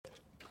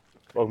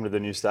welcome to the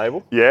new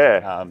stable.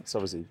 Yeah. It's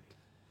obviously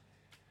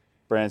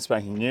brand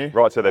spanking new.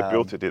 Right, so they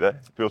built it, did they?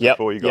 Built it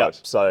for you guys?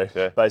 Yep.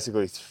 So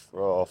basically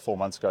 4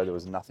 months ago, there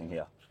was nothing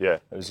here. Yeah.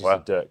 It was just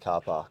a dirt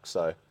car park.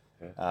 So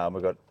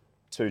we've got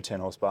 2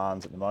 10-horse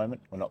barns at the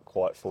moment. We're not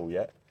quite full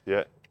yet.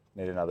 Yeah.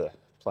 Need another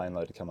plane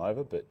load to come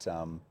over, but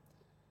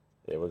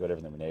we've got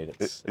everything we need.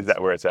 Is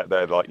that where it's at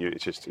though? Like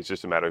it's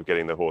just a matter of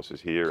getting the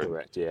horses here.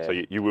 Correct, yeah. So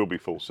you will be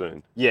full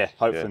soon. Yeah,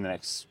 hopefully in the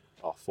next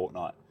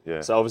fortnight.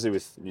 Yeah. So obviously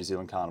with New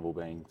Zealand Carnival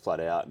being flat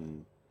out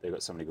and they've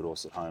got so many good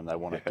horses at home, they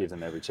want to give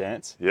them every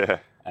chance. Yeah.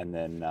 And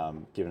then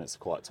given it's a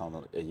quiet time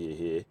of a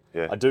year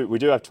here, we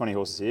do have 20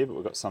 horses here, but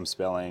we've got some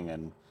spelling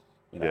and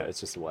it's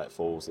just the way it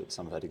falls that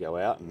some have had to go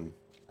out and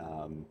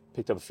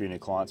picked up a few new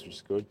clients, which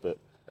is good. But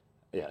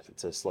yeah,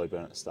 it's a slow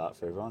burn at the start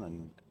for everyone,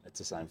 and it's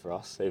the same for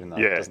us, even though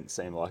it doesn't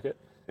seem like it.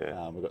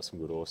 Yeah. We've got some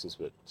good horses,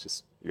 but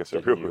just you got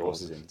some real new good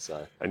horses in.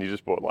 So. And you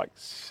just bought like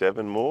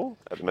 7 more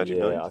at the Magic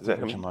Millions? Yeah, I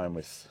think we come home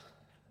with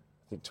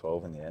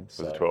 12 in the end. Was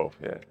it 12?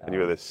 Yeah. And you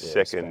were the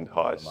second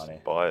highest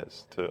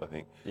buyers too, I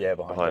think. Yeah,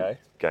 behind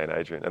Gay and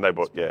Adrian. And they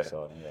bought,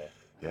 exciting,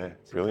 Yeah,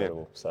 it's brilliant.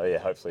 Incredible. So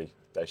hopefully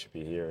they should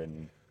be here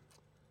in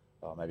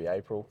maybe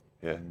April.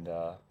 Yeah. And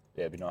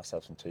it'd be nice to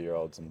have some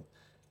 2-year-olds, and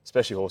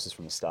especially horses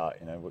from the start.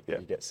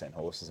 You get sent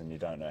horses and you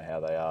don't know how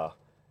they are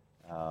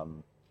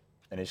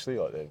initially,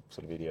 like their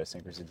sort of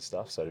idiosyncrasy and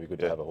stuff. So it'd be good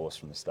to have a horse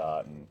from the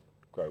start and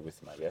grow with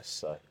them, I guess.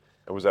 So.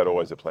 And was that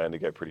always the plan to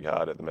go pretty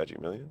hard at the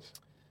Magic Millions?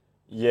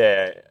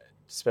 Yeah,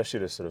 especially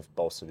to sort of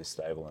bolster this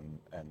stable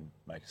and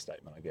make a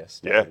statement, I guess.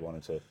 David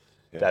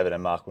David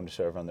and Mark wanted to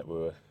show everyone that we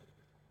were,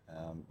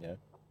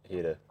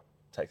 here to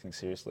take things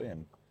seriously,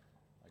 and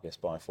I guess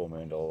buying $4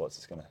 million lots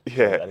is going to do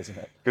that, isn't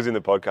it? Because in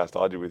the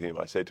podcast I did with him,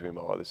 I said to him,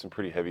 there's some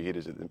pretty heavy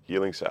hitters at the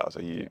yearling sales.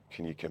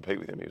 Can you compete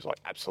with him? He was like,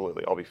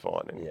 absolutely, I'll be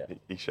fine. And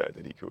he showed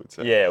that he could.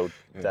 So. Yeah,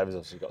 David's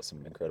obviously got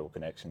some incredible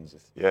connections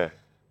with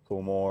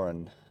Coolmore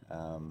and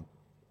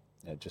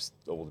just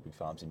all the big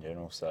farms in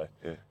general. So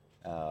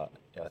I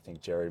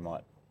think Jerry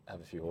might have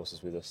a few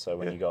horses with us. So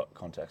when you got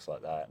contacts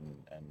like that,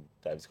 and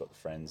David's got the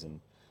friends, and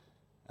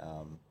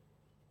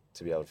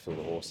to be able to fill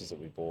the horses that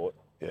we bought,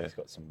 he's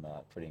got some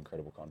pretty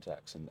incredible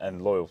contacts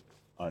and loyal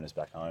owners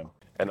back home.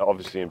 And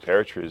obviously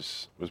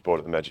Imperatriz was bought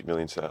at the Magic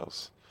Million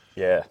sales.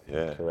 Yeah,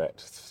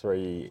 correct.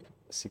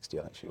 360,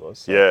 I think she was.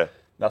 So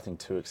nothing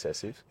too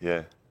excessive.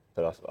 Yeah.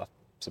 But I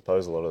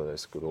suppose a lot of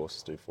those good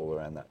horses do fall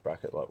around that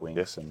bracket, like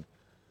Winks and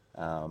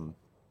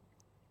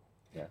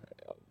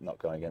not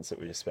going against it.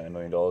 We just spent $1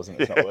 million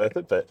and it's not worth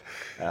it. But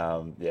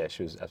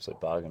she was an absolute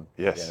bargain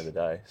at the end of the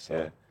day.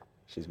 So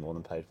she's more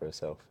than paid for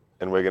herself.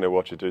 And we're going to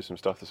watch her do some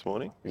stuff this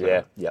morning?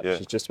 Yeah.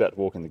 She's just about to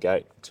walk in the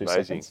gate. 2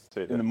 seconds.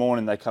 In the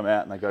morning, they come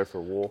out and they go for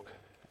a walk.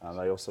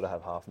 They all sort of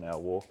have half an hour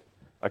walk.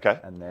 Okay.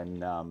 And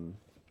then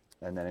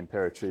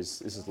Imperatriz.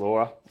 This is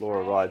Laura.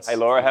 Laura rides. Hey,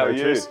 Laura, how are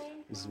you? This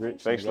is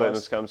Rich. Thanks for letting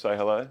us come say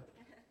hello.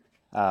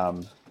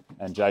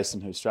 And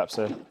Jason, who straps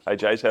her. Hey,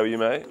 Jace, how are you,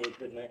 mate? Yeah,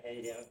 good, mate. How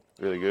you doing?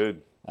 Really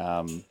good.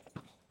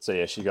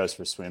 She goes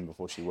for a swim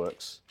before she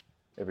works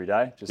every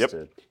day, just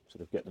to sort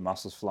of get the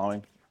muscles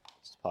flowing.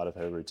 It's part of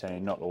her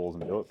routine. Not all of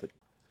them do it, but.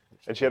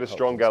 And she had a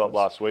strong gallop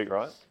last week,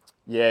 right?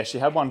 Yeah, she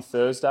had one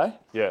Thursday.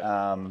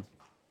 Yeah.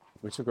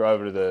 We took her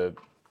over to the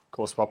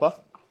course proper,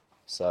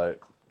 so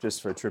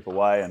just for a trip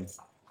away, and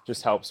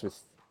just helps with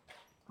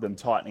them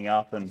tightening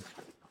up. And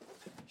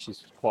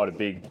she's quite a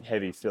big,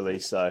 heavy filly,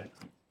 so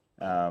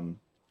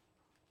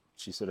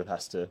she sort of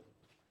has to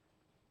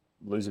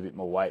lose a bit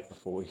more weight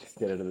before we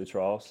get her to the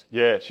trials.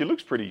 Yeah, she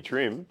looks pretty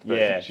trim. But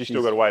yeah, she's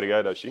still got a way to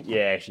go, does she?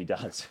 Yeah, she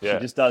does. Yeah.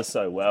 She just does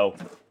so well.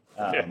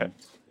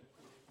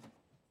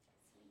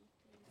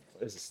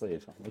 Where's the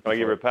sleeve? Can I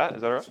give her a pat?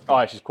 Is that all right?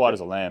 Oh, she's quiet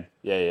as a lamb.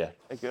 Yeah.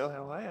 Hey, girl,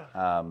 how are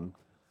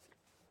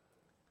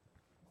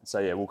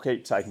you? We'll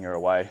keep taking her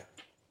away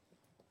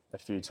a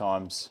few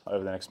times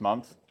over the next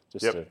month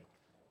just to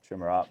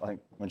trim her up. I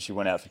think when she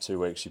went out for 2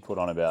 weeks, she put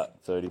on about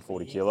 30,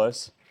 40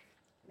 kilos.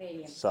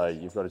 Medium. So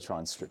you've got to try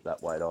and strip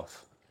that weight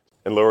off.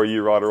 And Laura,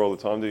 you ride her all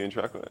the time, do you, in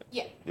track work?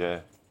 Yeah. Yeah.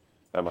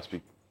 That must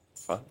be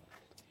fun.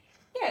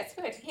 Yeah, it's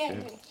good. Yeah,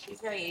 she's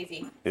very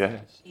easy. Yeah.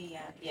 She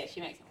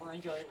makes it more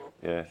enjoyable.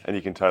 Yeah, and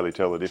you can totally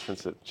tell the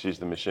difference that she's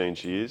the machine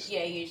she is.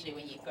 Yeah, usually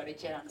when you've got a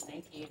jet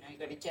underneath you, you've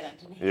got a jet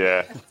underneath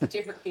Yeah. It's a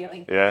different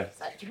feeling. Yeah. It's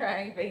like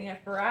driving a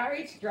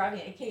Ferrari to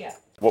driving a Kia.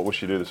 What will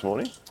she do this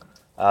morning?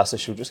 So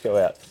she'll just go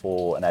out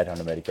for an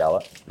 800 metre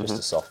gallop, just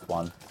a soft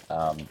one.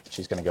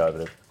 She's going to go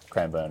over to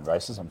Cranbourne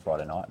races on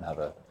Friday night and have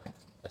a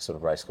sort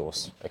of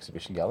racecourse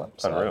exhibition gallop.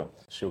 So Unreal.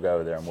 She'll go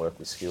over there and work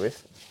with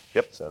Skewiff.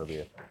 Yep. So it'll be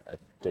a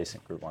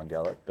decent Group 1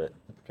 gallop. But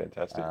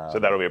fantastic. So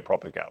that'll be a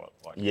proper gallop.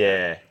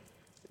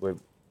 We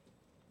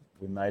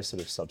may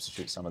sort of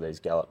substitute some of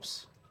these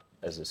gallops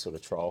as a sort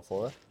of trial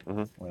for her.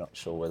 Mm-hmm. We're not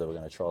sure whether we're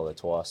going to trial her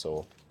twice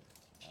or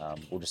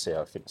we'll just see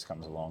how fitness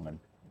comes along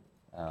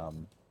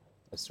and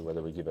as to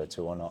whether we give her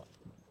 2 or not.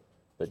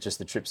 But just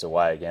the trips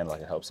away, again,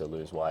 like it helps her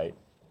lose weight,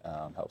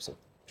 helps her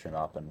trim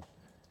up, and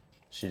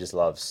she just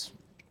loves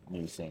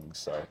new things.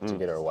 So to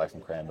get her away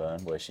from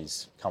Cranbourne, where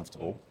she's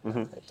comfortable,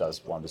 it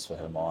does wonders for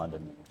her mind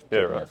and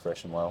keeping her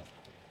fresh and well.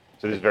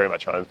 So this is very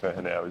much home for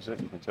her now, is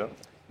it? You can tell.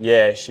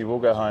 Yeah, she will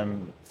go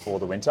home for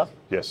the winter.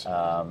 Yes.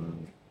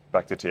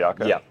 Back to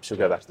Tiako. Yeah, she'll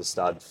go back to the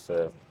stud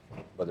for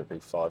whether it be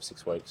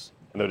 5-6 weeks.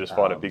 And they'll just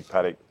find a big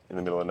paddock in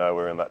the middle of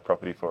nowhere in that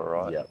property for her,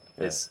 right? Yeah,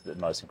 it's the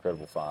most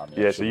incredible farm.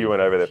 Yeah, so you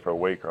went over there for a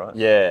week, right?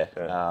 Yeah,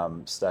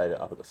 stayed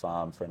up at the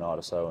farm for a night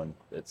or so, and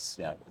it's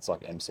it's like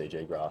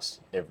MCG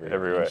grass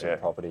everywhere inch of the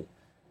property.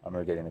 I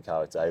remember getting in the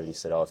car with David. He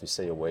said, "Oh, if you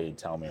see a weed,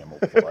 tell me, and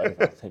we'll pull over."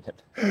 I'm thinking,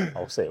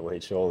 "I'll see a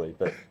weed surely,"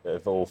 but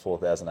of all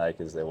 4,000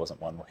 acres, there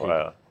wasn't one weed.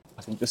 Wow.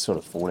 I think just sort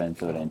of 14,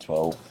 13,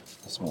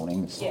 12 this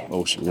morning is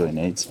all she really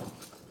needs.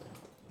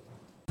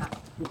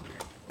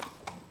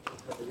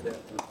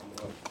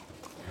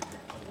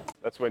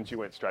 That's when she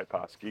went straight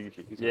past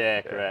Gigi.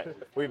 Yeah, correct.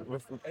 We've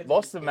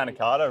lost the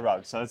Manicato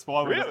rug, so that's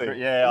why we.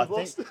 Really? Yeah,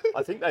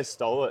 I think they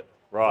stole it.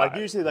 Right. Like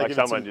usually they Like give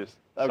it someone to just-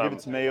 they'll give some-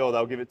 it to me or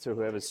they'll give it to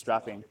whoever's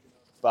strapping,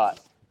 but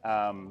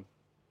yeah,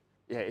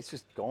 it's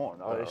just gone.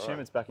 I assume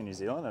it's back in New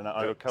Zealand, and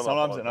It'll come up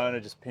sometimes one an day. owner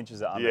just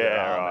pinches it under Yeah, their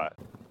arm. right.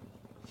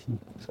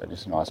 So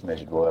just nice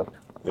measured work.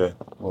 Yeah.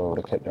 We would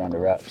have kept her under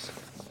wraps.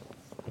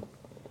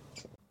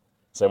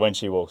 So when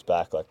she walks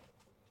back,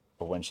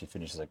 or when she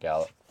finishes a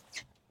gallop,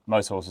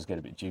 most horses get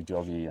a bit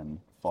jig-joggy and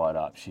fired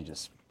up. She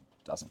just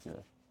doesn't give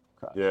a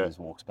crap. Yeah. She just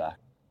walks back,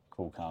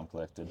 cool, calm,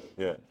 collected.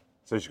 Yeah.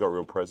 So she's got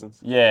real presence.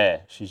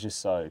 Yeah, she's just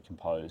so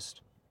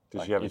composed.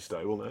 Does she have a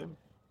stable name?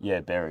 Yeah,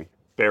 Berry.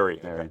 Berry.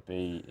 Berry,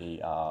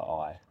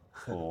 B-E-R-I,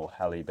 or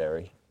Halle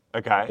Berry,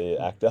 Okay.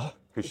 the actor.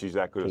 Because she's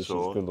that good at She's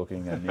sword. good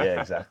looking, and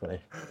yeah, exactly.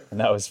 And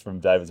that was from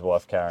David's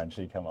wife, Karen.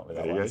 She came up with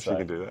that There you one. go, she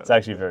can do that. It's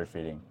actually very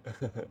fitting.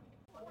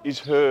 Is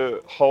her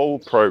whole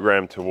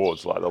program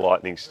towards like the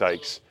Lightning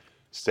Stakes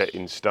set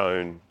in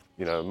stone,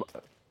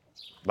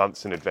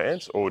 months in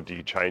advance, or do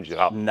you change it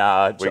up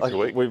Nah, week to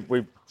week?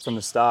 We from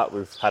the start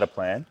we've had a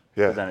plan,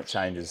 Yeah. but then it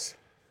changes.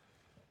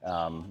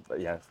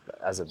 But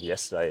as of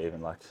yesterday,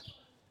 even like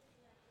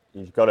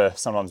you've got to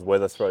sometimes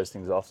weather throws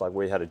things off. Like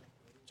we had a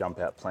jump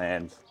out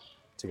planned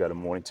to go to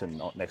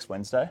Mornington next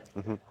Wednesday,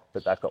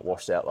 but that got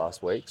washed out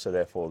last week. So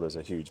therefore, there's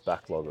a huge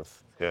backlog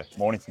of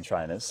Mornington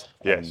trainers,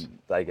 Yes. and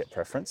they get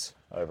preference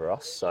over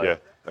us. So Yeah.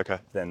 Okay.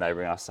 then they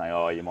ring us saying,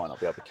 "Oh, you might not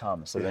be able to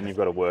come." So then you've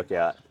got to work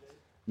out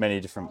many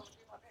different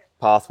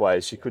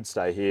pathways. She could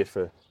stay here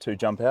for 2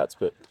 jump outs,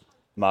 but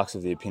Mark's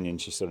of the opinion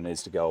she sort of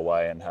needs to go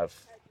away and have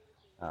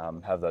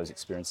those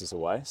experiences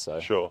away. So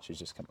Sure. she's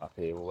just come up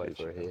here. We'll wait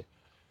for her here.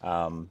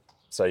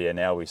 So yeah,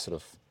 now we sort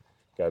of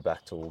go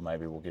back to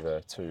maybe we'll give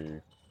her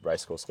 2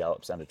 racecourse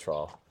gallops and a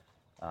trial.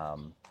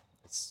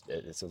 It's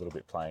a little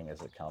bit playing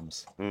as it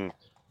comes. And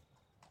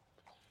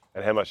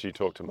how much do you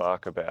talk to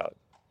Mark about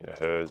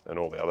her and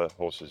all the other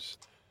horses'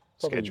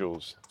 Probably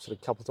schedules? Sort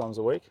of a couple times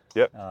a week.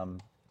 Yep.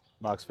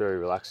 Mark's very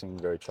relaxing,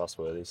 very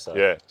trustworthy. So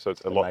Yeah. So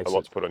it's a it lot makes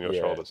to put on your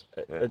shoulders.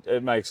 Yeah.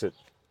 It makes it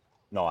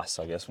nice,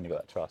 I guess, when you've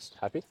got that trust.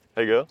 Happy?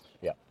 Hey, girl.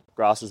 Yeah.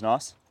 Grass is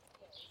nice.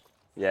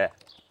 Yeah.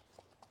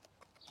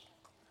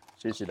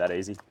 She's that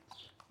easy.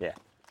 Yeah.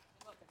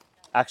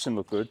 Action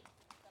looked good.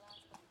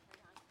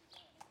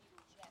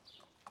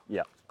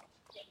 Yeah.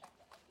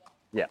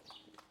 Yeah.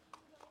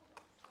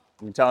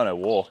 You're telling her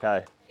walk,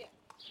 eh?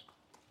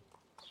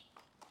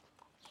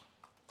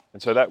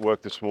 And so that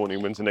worked this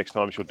morning. When's the next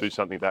time she'll do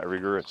something that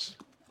rigorous?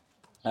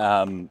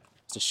 So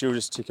she'll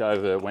just tick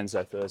over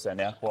Wednesday, Thursday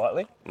now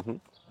quietly.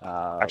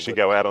 Actually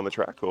go out on the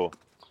track, or?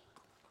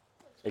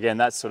 Again,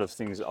 that sort of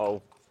things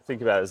I'll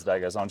think about as the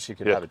day goes on. She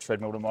could have a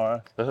treadmill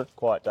tomorrow,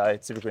 quiet day.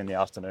 Typically in the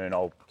afternoon,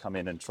 I'll come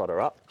in and trot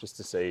her up just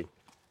to see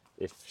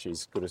if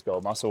she's good as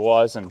gold muscle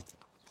wise, and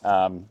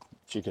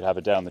she could have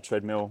a day on the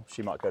treadmill.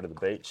 She might go to the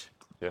beach.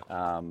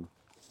 Yeah.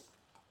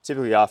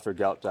 Typically after a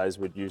gallop days,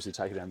 we'd usually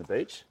take her down the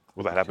beach.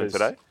 Will that happen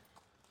today?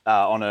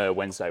 On a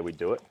Wednesday, we'd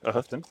do it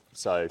often.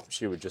 So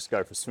she would just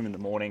go for a swim in the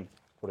morning,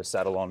 put a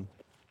saddle on,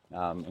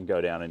 and go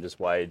down and just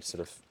wade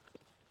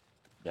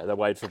they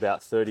wade for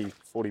about 30,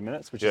 40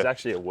 minutes, which is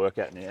actually a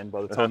workout in the end.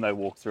 By the time they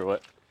walk through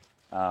it,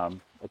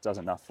 it does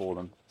enough for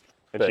them.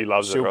 And she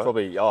loves it, she'll right?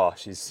 probably,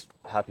 she's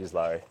happy as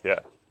Larry.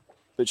 Yeah.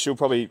 But she'll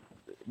probably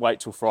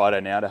wait till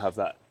Friday now to have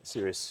that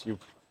serious. You'll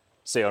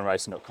see on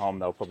racing.com,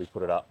 they'll probably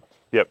put it up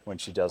when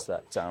she does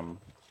that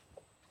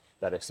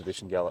that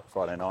exhibition gallop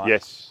Friday night.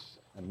 Yes.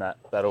 And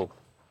that'll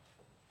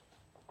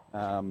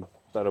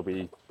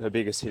be her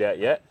biggest hit out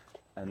yet.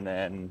 And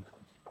then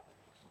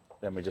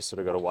we just sort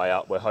of got to weigh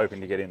up. We're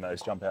hoping to get in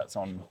those jump outs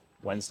on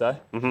Wednesday,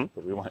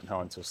 but we won't know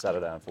until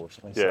Saturday,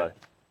 unfortunately. Yeah.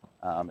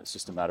 So it's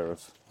just a matter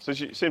of So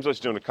she seems like she's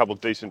doing a couple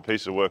of decent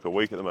pieces of work a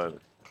week at the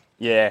moment.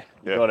 you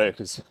got to,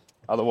 because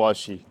otherwise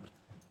she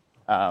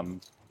puts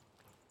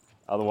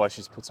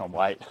on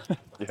weight.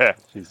 Yeah.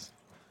 She's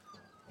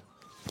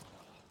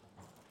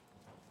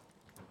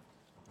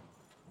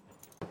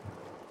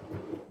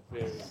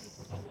Yeah.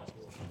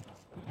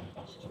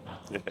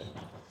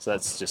 so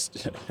that's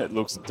just it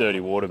looks dirty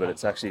water, but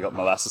it's actually got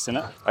molasses in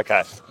it,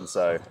 Okay. and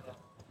so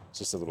it's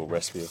just a little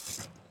recipe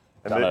I've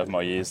And done then- over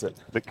my years. That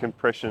The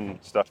compression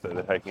stuff that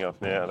they're taking off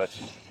now,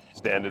 that's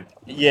standard.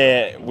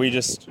 yeah, we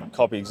just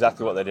copy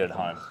exactly what they did at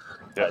home.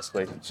 Yeah.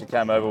 Basically, she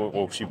came over.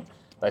 Well,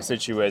 they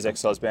said she wears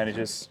exercise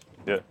bandages.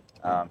 Yeah.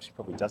 She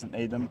probably doesn't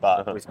need them,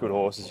 but with good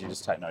horses, you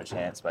just take no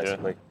chance,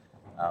 basically.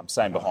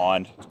 Same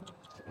behind.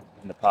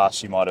 In the past,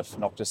 she might have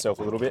knocked herself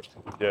a little bit.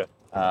 Yeah.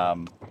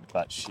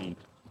 But she,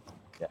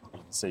 you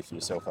can see for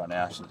yourself right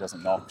now, she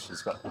doesn't knock.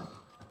 She's got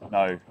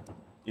no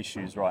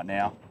issues right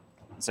now.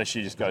 So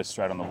she just goes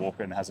straight on the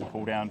walker and has a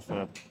cool down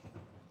for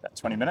about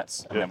 20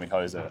 minutes, and then we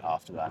hose her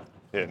after that.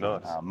 Yeah,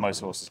 nice. Most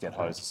horses get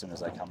hosed as soon as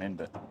they come in,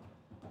 but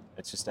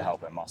it's just to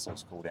help her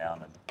muscles cool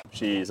down. And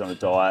she is on a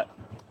diet,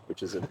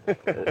 which is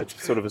a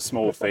sort of a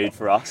small feed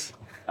for us,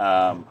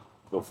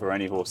 or for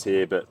any horse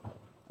here, but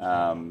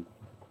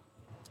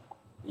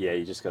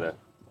you just got to,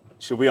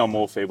 she'll be on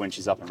more feed when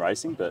she's up and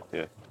racing, but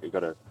you've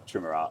got to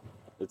trim her up.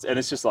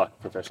 It's just like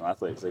professional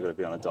athletes, they've got to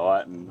be on a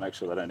diet and make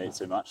sure they don't eat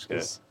too much,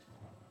 because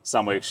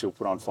some weeks she'll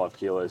put on 5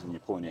 kilos and you're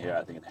pulling your hair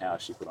out thinking, how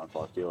has she put on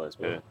 5 kilos?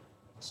 But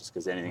it's just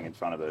because anything in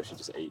front of her, she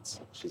just eats.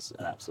 She's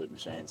an absolute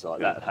machine. So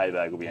that hay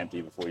bag will be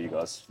empty before you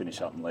guys finish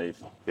up and leave.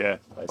 Yeah,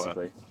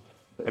 basically.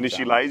 Wow. And is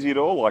she lazy at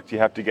all? Like, do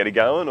you have to get her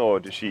going, or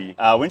does she?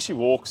 When she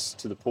walks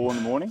to the pool in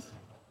the morning,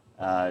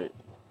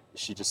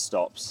 she just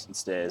stops and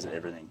stares at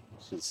everything.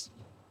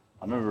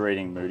 I remember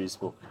reading Moody's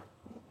book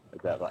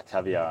about like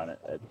caviar,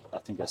 and I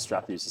think her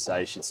strap used to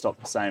say she'd stop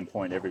at the same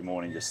point every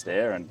morning to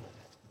stare. And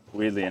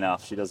weirdly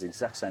enough, she does the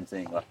exact same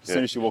thing. Like as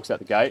soon as she walks out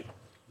the gate,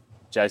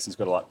 Jason's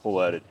got to like pull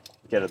her to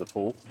get her to the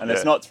pool, and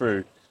it's not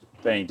through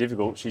being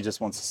difficult. She just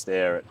wants to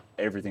stare at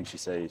everything she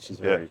sees. She's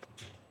very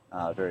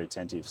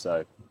attentive.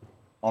 So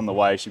on the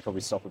way, she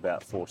probably stop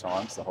about 4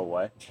 times the whole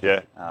way.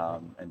 Yeah.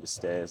 And just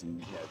stares,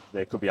 and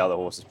there could be other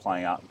horses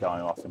playing up,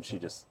 going off, and she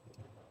just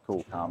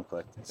cool, calm,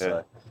 collected.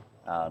 So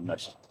no,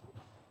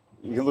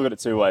 you can look at it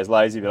 2 ways.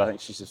 Lazy, but I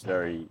think she's just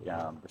very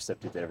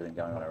receptive to everything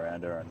going on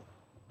around her, and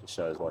it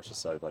shows why she's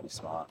so bloody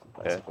smart,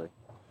 basically.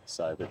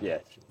 So, but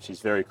she's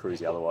very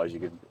cruisy. Otherwise,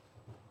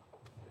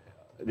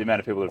 the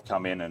amount of people that have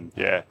come in and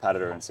patted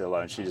her and said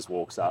hello, and she just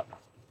walks up,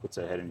 puts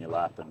her head in your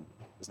lap, and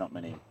there's not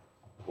many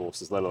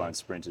horses, let alone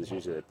sprinters.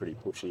 Usually they're pretty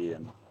pushy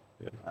and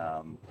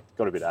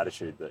got a bit of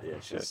attitude, but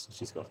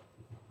she's got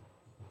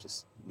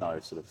just no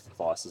sort of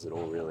vices at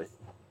all, really.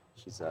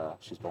 She's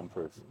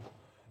bomb-proof.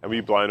 And were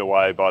you blown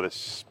away by the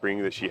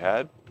spring that she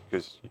had?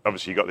 Because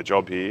obviously you got the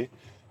job here.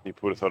 You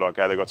would have thought,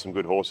 okay, they've got some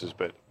good horses,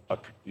 but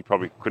you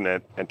probably couldn't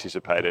have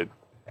anticipated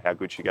how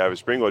good she gave a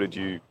spring, or did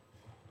you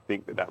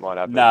think that might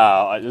happen?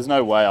 No, there's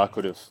no way I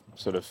could have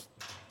sort of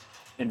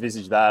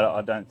envisaged that.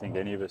 I don't think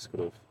any of us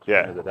could have. At the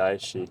end of the day,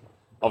 she'd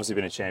obviously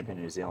been a champion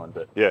in New Zealand,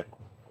 but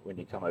when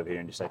you come over here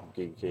and just take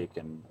a kick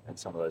and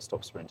some of those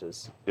top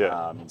sprinters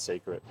in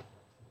secret,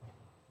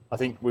 I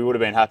think we would have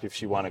been happy if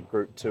she won a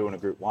Group 2 and a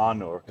Group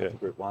 1, or a couple of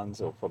Group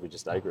 1s, or probably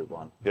just a Group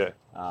 1.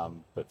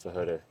 But for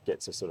her to get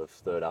to sort of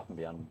third up and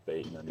be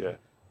unbeaten and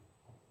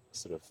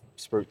sort of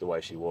spruik the way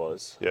she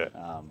was,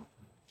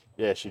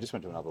 she just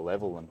went to another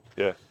level.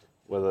 And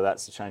whether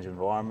that's the change of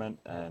environment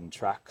and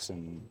tracks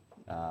and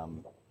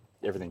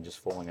everything just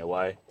falling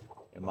away,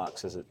 and Mark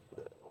says that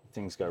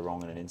things go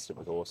wrong in an instant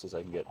with horses.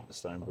 They can get a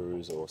stone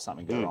bruise or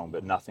something go wrong,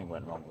 but nothing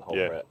went wrong the whole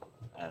prep.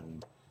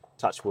 And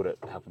touch wood, it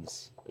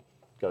happens.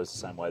 Goes the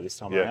same way this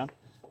time around,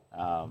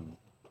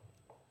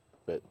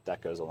 but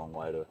that goes a long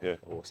way to a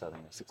horse having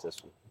a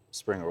successful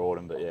spring or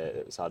autumn. But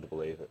it was hard to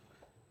believe it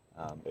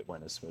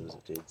went as smooth as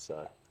it did.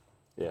 So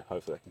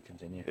hopefully that can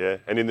continue.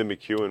 And in the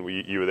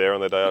McEwen, you were there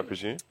on the day, I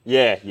presume?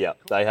 They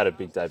had a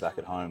big day back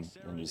at home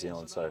in New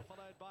Zealand, so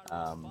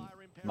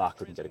Mark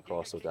couldn't get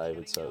across, or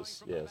David, so it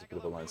was a bit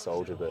of a lone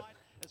soldier. But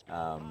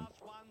I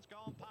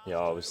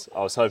was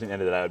hoping at the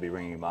end of the day I'd be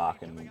ringing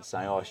Mark and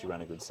saying, she ran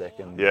a good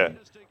second. And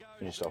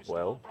finished off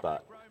well,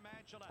 but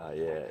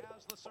I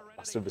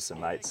stood with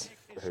some mates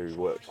who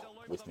worked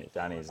with me at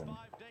Danny's, and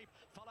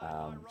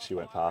she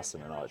went past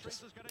them, and I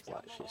just was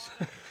like, she's...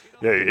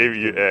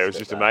 it was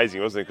just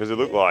amazing, wasn't it? Because it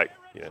looked like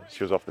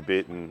she was off the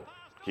bit and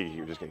he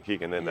was just going to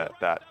kick, and then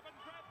that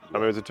I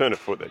mean, it was a turn of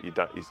foot that you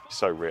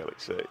so rarely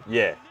see.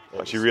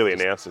 Like she really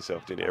announced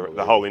herself, didn't you?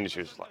 The whole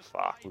industry was like,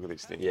 fuck, look at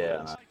this thing.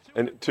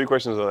 And 2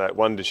 questions on that.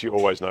 One, does she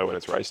always know when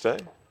it's race day?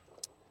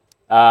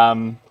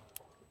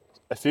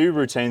 A few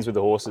routines with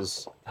the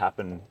horses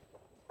happen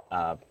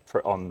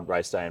on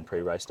race day and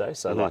pre-race day.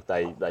 So like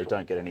they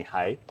don't get any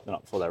hay the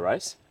night before they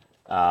race.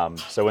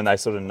 So when they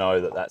sort of know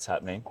that that's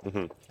happening,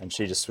 and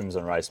she just swims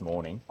on race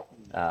morning,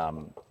 I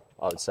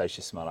would say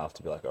she's smart enough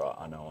to be like, all right,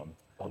 I know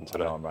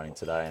I'm running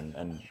today.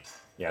 And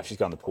if she's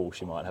going to the pool,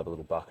 she might have a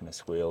little buck and a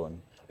squeal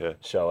and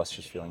show us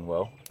she's feeling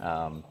well.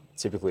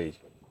 Typically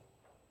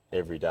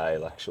every day,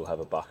 like she'll have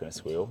a buck and a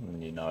squeal,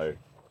 and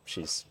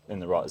she's in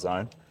the right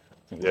zone.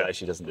 I think the day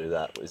she doesn't do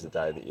that is the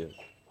day that you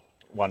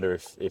wonder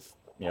if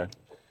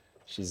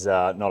she's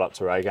not up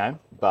to her A game.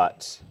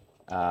 But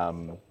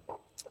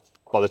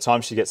by the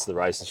time she gets to the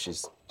races,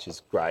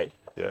 she's great.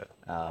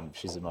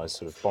 She's the most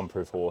sort of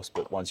bomb-proof horse.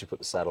 But once you put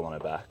the saddle on her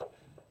back,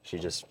 she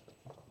just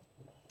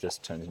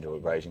turns into a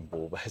raging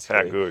bull, basically.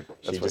 How good.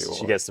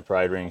 She gets the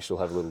parade ring. She'll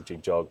have a little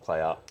jig jog,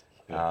 play up.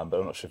 But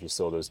I'm not sure if you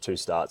saw, there was 2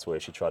 starts where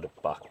she tried to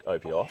buck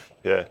Opie off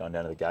going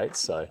down to the gates.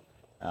 So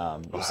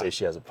you'll see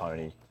she has a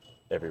pony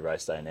every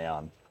race day now,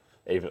 and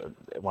even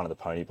one of the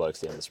pony blokes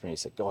at the end of the sprint, he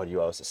said, God,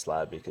 you owe us a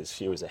slab because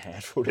she was a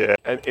handful. Yeah,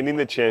 and in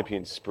the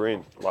champion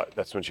sprint, like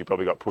that's when she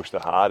probably got pushed the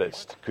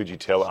hardest. Could you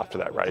tell after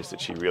that race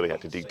that she really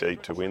had to dig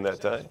deep to win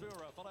that day?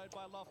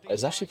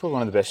 It's actually probably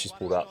one of the best she's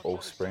pulled up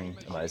all spring,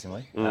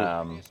 amazingly.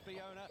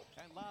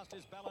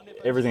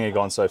 Everything had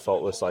gone so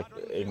faultless, like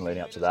even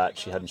leading up to that,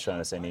 she hadn't shown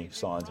us any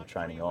signs of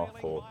training off,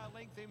 or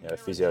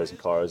physios and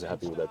chiros are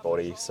happy with her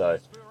body. So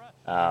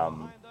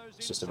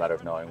it's just a matter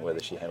of knowing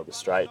whether she handled it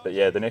straight. But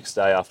yeah, the next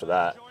day after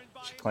that,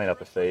 she cleaned up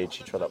her feed,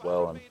 she trod up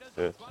well, and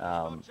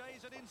I've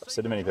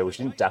said to many people,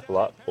 she didn't dapple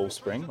up all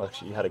spring. Like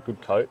she had a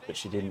good coat, but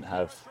she didn't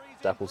have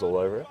dapples all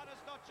over it.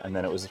 And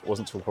then it wasn't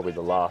until probably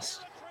the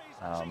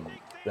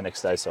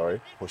next day,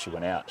 before she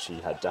went out, she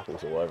had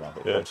dapples all over her. I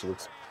thought, she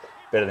looks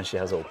better than she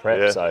has all prep.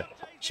 Yeah. So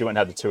she went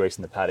and had the 2 weeks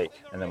in the paddock,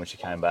 and then when she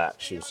came back,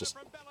 she was just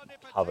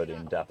covered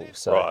in dapples.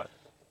 So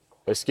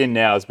her skin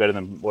now is better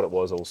than what it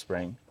was all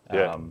spring.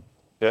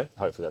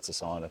 Hopefully that's a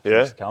sign of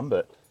things to come,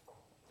 but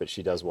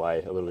she does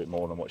weigh a little bit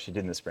more than what she did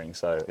in the spring.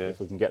 So if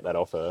we can get that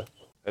off her.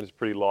 And it's a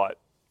pretty light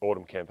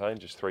autumn campaign,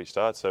 just 3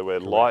 starts. So we're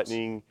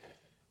lightning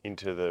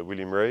into the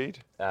William Reid.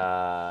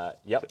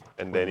 Yep.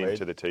 And then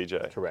into the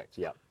TJ. Correct,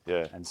 yep.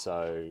 Yeah. And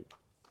so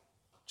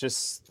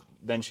just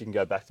then she can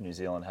go back to New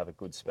Zealand, have a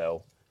good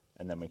spell,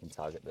 and then we can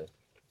target the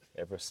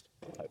Everest,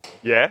 hopefully.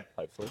 Yeah?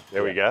 Hopefully.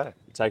 There we go.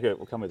 Take her,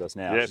 we'll come with us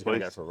now. Yeah, She's going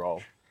to go for a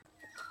roll.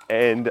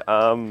 And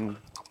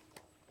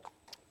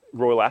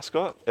Royal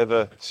Ascot,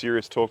 ever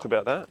serious talk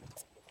about that?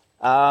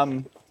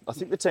 I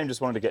think the team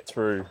just wanted to get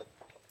through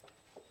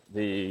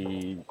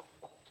this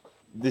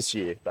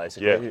year,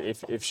 basically. Yeah.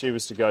 If she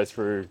was to go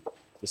through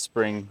the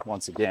spring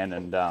once again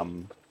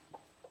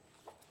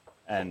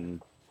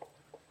and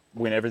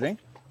win everything,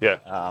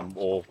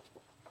 or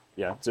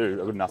do a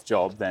good enough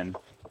job, then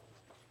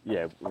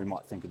we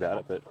might think about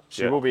it. But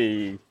she will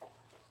be,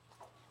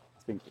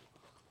 I think,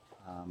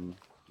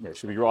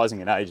 she'll be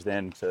rising in age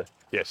then.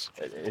 Yes.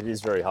 It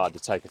is very hard to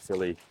take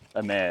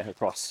a mare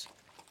across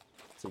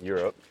to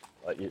Europe.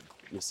 Like you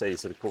see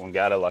sort of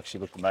Coolangatta, like she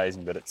looked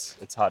amazing, but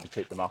it's hard to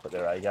keep them up at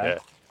their A game. Yeah.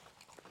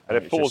 And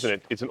it falls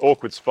it's an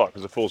awkward spot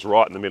because it falls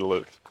right in the middle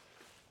of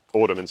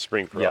autumn and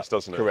spring for us,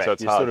 doesn't it? Correct.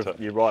 So it's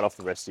you're right off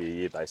the rest of your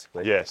year,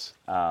 basically. Yes.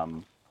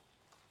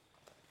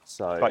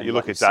 But you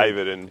look at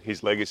David and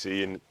his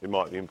legacy, and it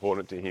might be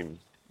important to him.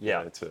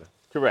 Yeah.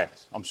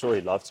 Correct. I'm sure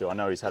he'd love to. I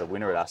know he's had a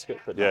winner at Ascot,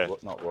 but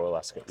not Royal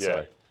Ascot.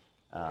 Yeah.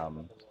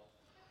 So,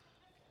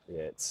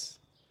 it's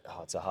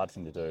a hard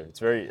thing to do.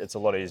 It's a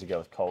lot easier to go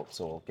with colts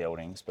or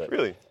geldings, but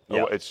really,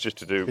 it's just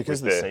to do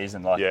because with of the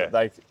season.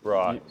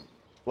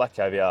 Black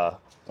Caviar,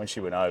 when she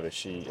went over,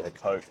 her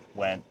coat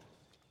went.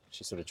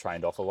 She sort of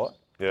trained off a lot.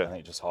 Yeah. I think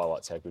it just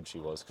highlights how good she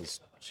was because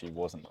she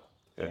wasn't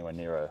anywhere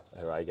near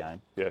her A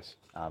game. Yes.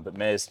 But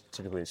mares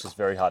typically it's just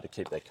very hard to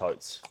keep their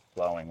coats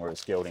flowing,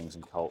 whereas geldings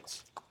and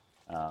colts,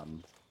 they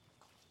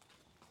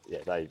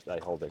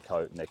hold their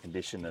coat and their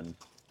condition, and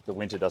the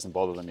winter doesn't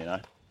bother them.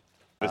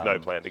 There's no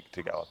plan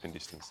to go up in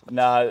distance.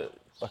 No,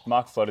 like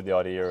Mark floated the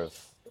idea of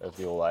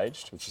the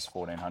all-aged, which is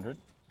 1400.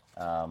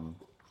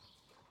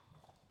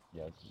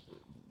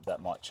 That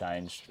might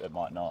change, it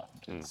might not.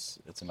 It's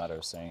a matter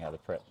of seeing how the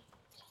prep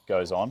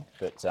goes on.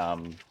 But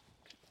I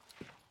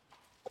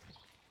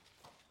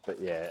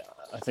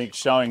think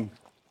showing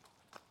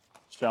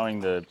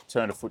the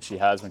turn of foot she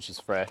has when she's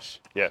fresh.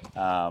 Yeah.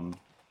 I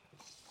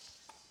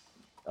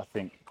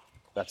think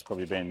that's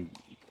probably been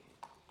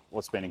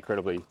what's been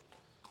incredibly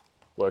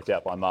worked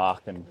out by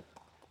Mark, and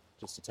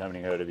just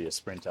determining her to be a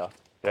sprinter.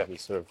 Yeah.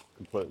 He's sort of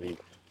completely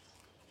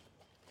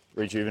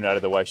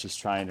rejuvenated the way she's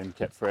trained and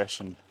kept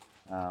fresh. And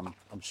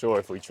I'm sure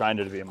if we trained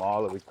her to be a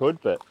miler, we could,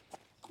 but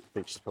I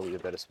think she's probably a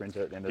better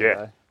sprinter at the end of the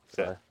day.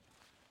 So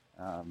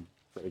got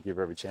to give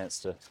her every chance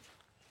to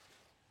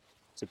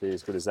be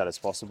as good as that as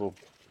possible.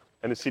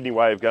 And the Sydney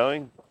way of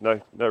going,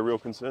 no real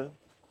concern?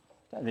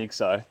 I don't think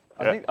so.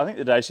 I think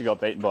the day she got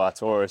beaten by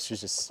Arturus,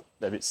 she's just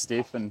a bit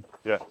stiff, and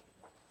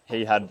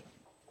he had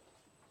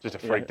just a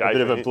freak day. A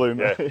bit of a bloom.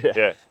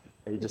 Yeah.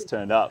 He just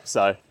turned up.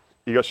 So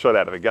he got shot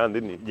out of a gun,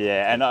 didn't he?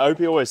 Yeah, and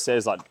Opie always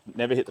says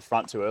never hit the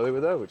front too early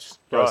with her, which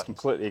goes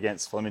completely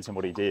against Flemington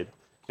what he did.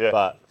 Yeah.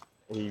 But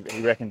he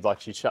reckons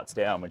she shuts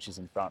down when she's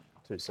in front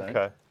too soon.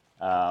 Okay.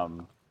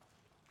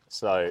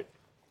 So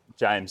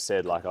James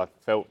said I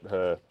felt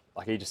her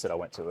he just said I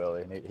went too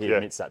early, and he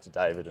admits that to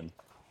David and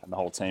the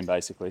whole team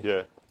basically.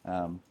 Yeah.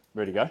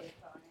 Ready to go?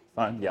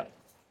 Fine. Yeah.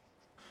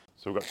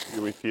 So we're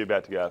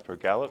about to go out for a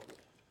gallop.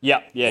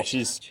 Yeah,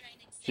 she's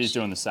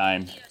doing the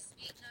same.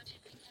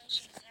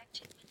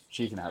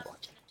 She can have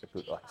a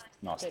good,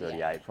 nice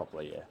 38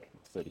 properly,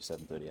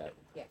 37, 38.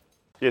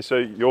 Yeah, so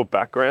your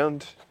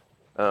background,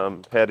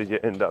 how did you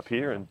end up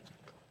here, and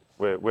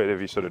where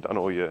have you sort of done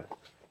all your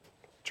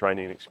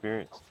training and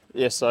experience?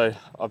 Yeah, so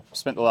I've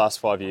spent the last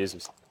 5 years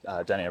with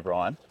Danny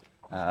O'Brien,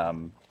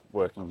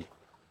 working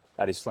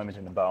at his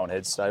Flemington and Bowen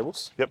Head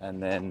stables. Yep.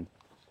 And then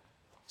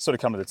sort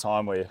of come to the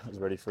time where I was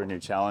ready for a new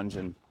challenge,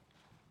 and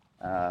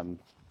I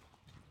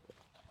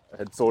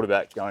had thought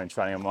about going and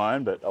training on my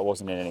own, but I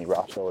wasn't in any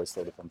rush. I always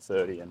thought if I'm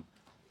 30 and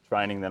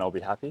training, then I'll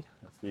be happy.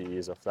 few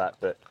years off that,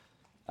 but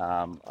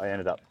I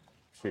ended up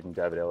shooting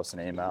David Ellis an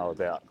email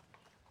about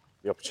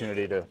the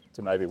opportunity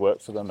to maybe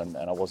work for them, and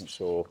I wasn't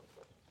sure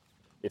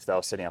if they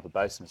were setting up a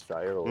base in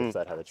Australia or if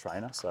they'd had a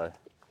trainer. So,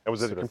 and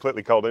was it a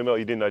completely cold email?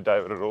 You didn't know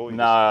David at all?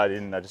 No, I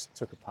didn't. I just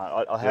took a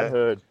punt. I had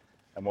heard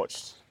and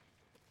watched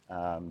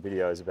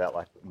videos about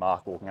like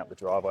Mark walking up the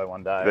driveway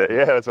one day.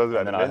 Yeah, that's what I was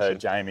about to mention. And then I heard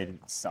Jamie did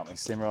something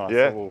similar. And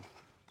I thought, well,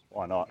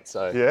 why not?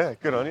 So yeah,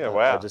 good on you.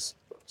 Wow. I just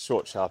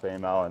short, sharp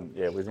email, and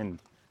within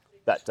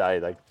that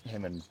day,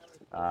 him and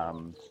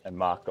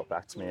Mark got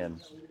back to me,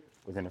 and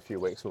within a few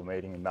weeks we were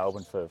meeting in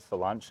Melbourne for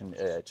lunch, and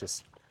it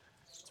just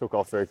took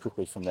off very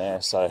quickly from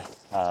there. So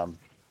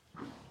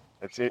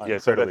that's it. Yeah,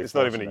 so it's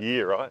not even a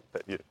year, right?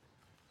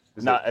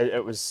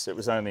 It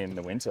was only in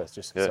the winter,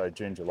 just so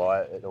June, July,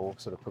 it all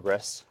sort of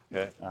progressed.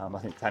 Yeah. I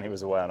think Tanny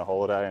was away on a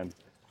holiday, and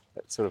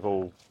it sort of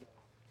all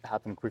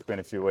happened quickly in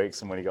a few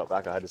weeks. And when he got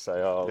back, I had to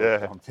say, look,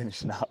 I'm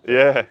finishing up.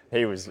 Yeah.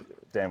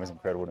 Dan was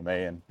incredible to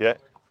me, and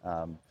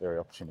very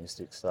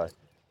opportunistic. So,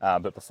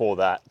 but before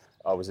that,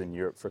 I was in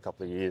Europe for a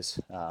couple of years.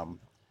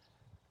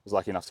 Was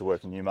lucky enough to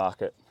work in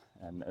Newmarket,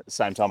 and at the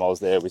same time I was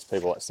there with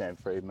people like Sam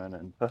Friedman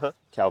and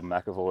Calvin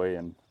McAvoy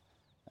and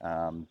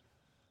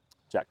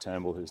Jack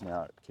Turnbull, who's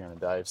now at Kieran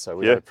and Dave. So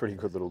we had a pretty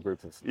good little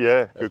group of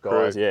good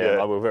guys. Crew.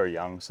 We were very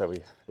young, so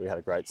we had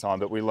a great time.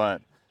 But we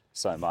learnt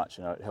so much.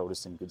 It held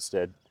us in good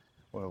stead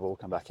when we've all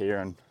come back here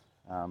and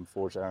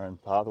forged our own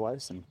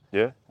pathways. And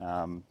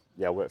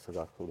I worked for a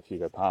guy called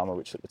Hugo Palmer,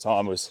 which at the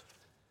time was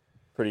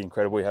pretty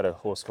incredible. We had a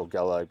horse called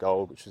Gallo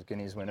Gold, which was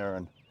Guinea's winner,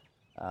 and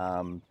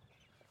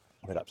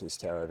went up to this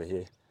tower over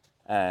here,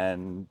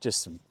 and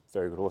just some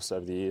very good horses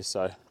over the years.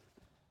 So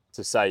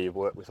to say you've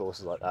worked with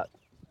horses like that,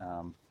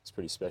 it's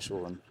pretty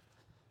special. And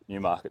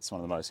Newmarket's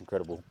one of the most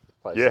incredible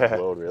places in the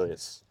world, really.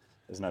 There's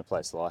no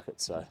place like it.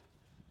 So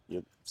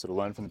you sort of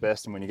learn from the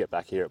best, and when you get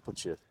back here, it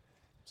puts you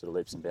sort of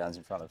leaps and bounds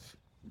in front of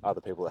other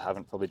people that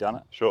haven't probably done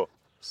it. Sure.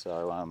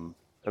 So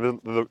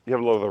and you have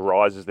a lot of the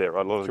rises there,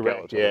 right? A lot of the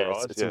gallops.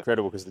 It's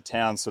incredible because the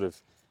town's sort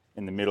of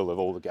in the middle of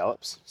all the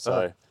gallops.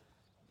 So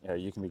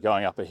you can be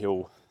going up a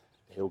hill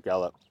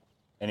gallop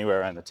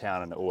anywhere around the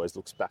town, and it always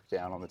looks back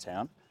down on the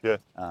town. Yeah.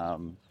 I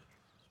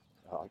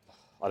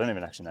don't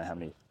even actually know how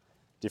many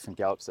different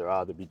gallops there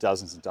are. There'd be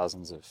dozens and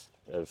dozens of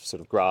sort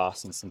of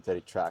grass and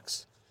synthetic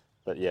tracks,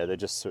 but they're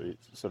just sort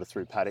of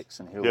through paddocks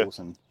and hills,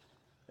 and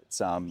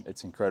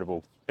it's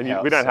incredible. And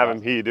we don't have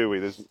them here, do we?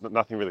 There's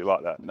nothing really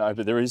like that. No,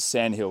 but there is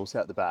sand hills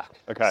out the back.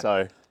 Okay.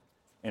 So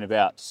in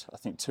about, I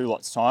think, 2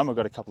 lots time, I've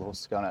got a couple of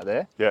horses going out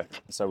there. Yeah.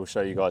 So we'll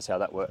show you guys how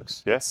that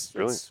works. Yes,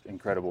 It's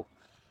incredible.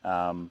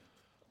 And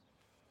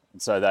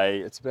so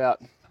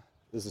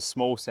there's a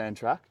small sand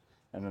track,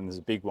 and then there's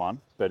a big one,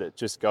 but it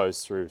just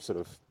goes through sort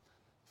of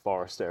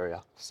forest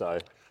area. So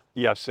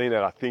I've seen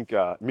that. I think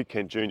Mick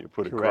Kent Jr.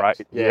 put it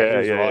correct. great. He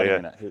was riding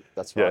in it.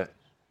 That's right.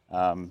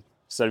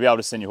 So to be able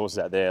to send your horses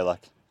out there,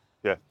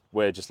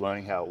 we're just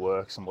learning how it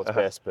works and what's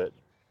best, but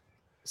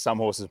some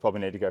horses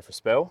probably need to go for a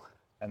spell,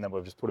 and then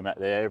we've just put them out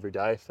there every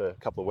day for a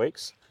couple of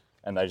weeks,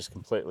 and they just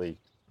completely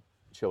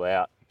chill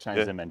out,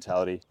 change their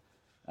mentality.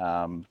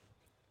 You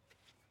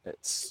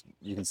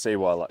can see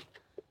why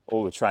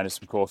all the trainers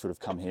from Caulfield have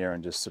come here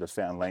and just sort of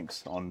found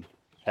lengths on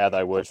how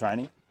they were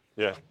training.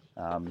 Yeah.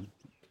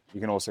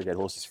 You can also get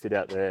horses fit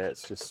out there.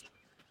 It's just,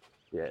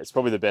 it's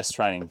probably the best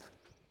training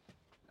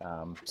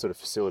sort of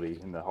facility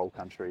in the whole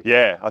country.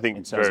 Yeah, I think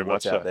in terms very of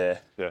much what's out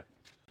there. Yeah.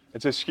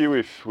 And so Skew,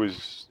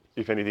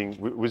 if anything,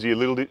 was she a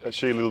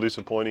little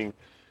disappointing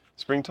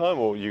springtime,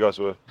 or you guys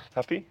were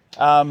happy?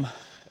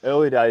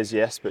 Early days,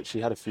 yes, but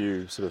she had a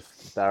few sort of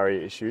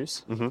barrier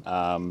issues.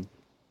 Mm-hmm.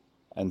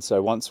 And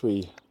so once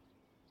we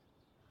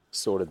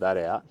sorted that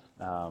out,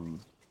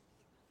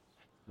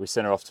 we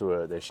sent her off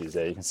to there she is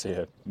there. You can see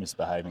her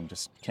misbehaving,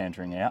 just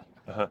cantering out.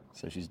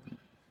 So she's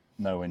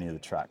nowhere near the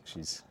track.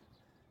 She's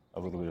a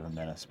little bit of a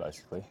menace,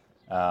 basically.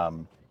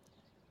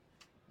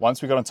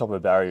 Once we got on top of her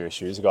barrier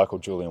issues, a guy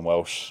called Julian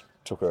Welsh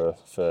took her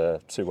for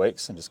 2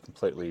 weeks and just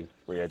completely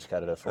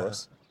re-educated her for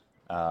us.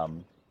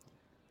 And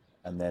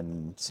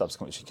then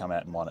subsequently she came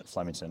out and won at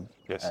Flemington.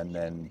 Yes. And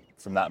then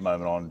from that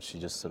moment on, she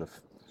just sort of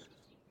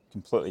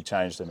completely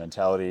changed her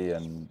mentality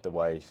and the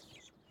way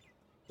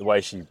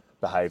she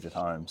behaved at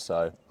home.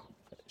 So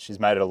she's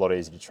made it a lot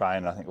easier to train,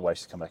 and I think the way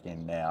she's come back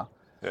in now,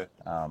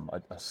 I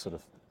sort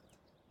of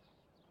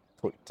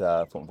put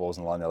my balls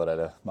on the line the other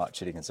day to Mark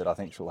Chittick and said I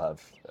think she'll have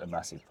a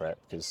massive prep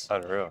because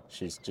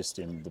she's just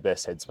in the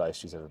best headspace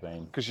she's ever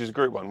been. Because she's a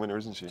Group 1 winner,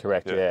 isn't she?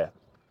 Correct, yeah.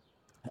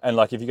 And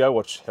if you go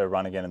watch her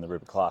run again in the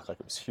Rupert Clark, it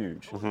was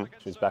huge. Mm-hmm.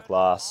 She was back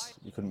last.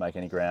 You couldn't make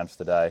any ground for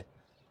the day,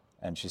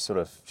 and she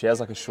has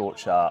a short,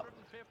 sharp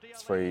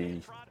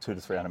 200 to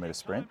 300 metre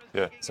sprint.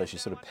 Yeah. So she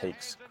sort of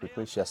peaks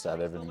quickly. She has to have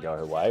everything go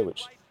her way,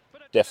 which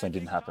definitely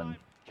didn't happen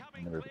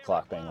in the Rupert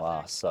Clark being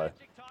last. So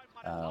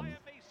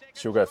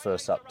she'll go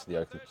first up to the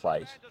Oakley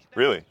Plate.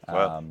 Really?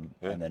 Wow.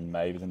 And then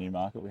maybe the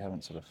Newmarket. We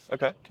haven't sort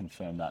of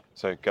confirmed that.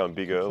 So going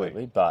big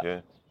early.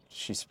 But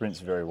she sprints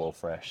very well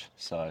fresh.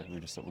 So we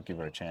just thought we'd give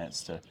her a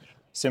chance to,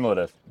 similar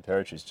to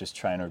Imperatriz, just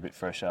train her a bit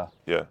fresher,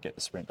 get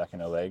the sprint back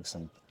in her legs,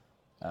 and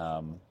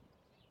and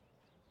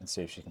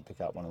see if she can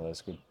pick up one of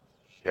those good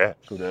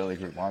early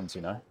Group 1s,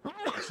 you know.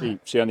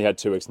 She only had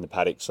 2 weeks in the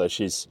paddock, so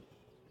she's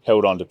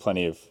held on to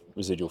plenty of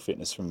residual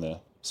fitness from the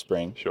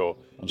spring. Sure.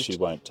 And she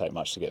won't take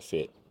much to get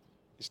fit.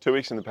 Is 2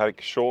 weeks in the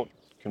paddock short?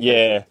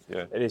 Yeah,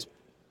 it is.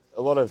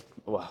 A lot of,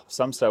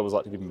 some stables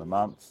like to give them a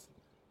month.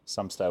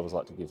 Some stables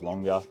like to give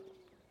longer.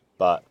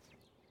 But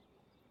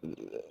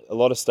a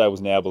lot of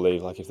stables now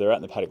believe, like, if they're out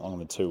in the paddock longer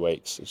than 2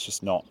 weeks, it's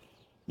just not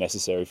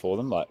necessary for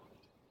them. Like,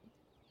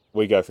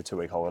 we go for a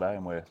 2-week holiday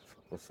and we're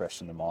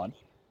fresh in the mind.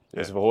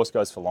 Because if a horse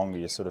goes for longer,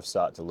 you sort of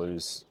start to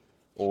lose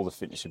all the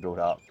fitness you built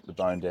up, the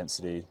bone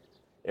density,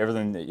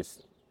 everything that you've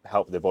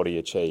helped their body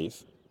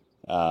achieve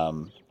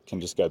can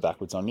just go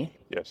backwards on you.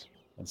 Yes.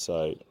 And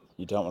so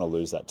you don't want to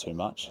lose that too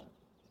much.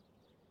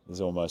 There's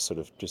almost sort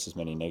of just as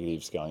many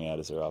negatives going out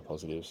as there are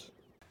positives.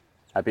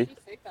 Happy?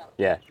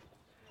 Yeah.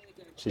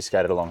 She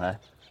skated along, hey?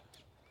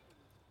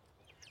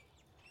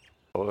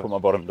 Put my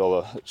bottom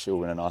dollar that she'll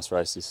win a nice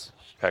race this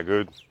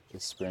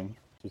spring.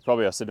 She's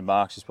probably, I said to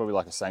Mark, she's probably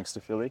like a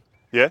Sangster filly.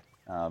 Yeah?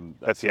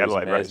 That's the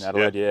Adelaide race. In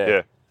Adelaide,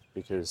 yeah.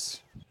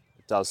 Because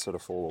it does sort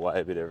of fall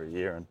away a bit every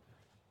year, and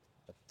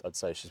I'd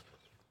say she's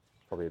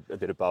probably a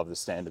bit above the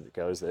standard that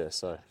goes there.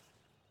 So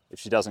if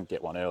she doesn't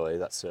get one early,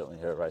 that's certainly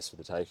her race for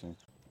the taking.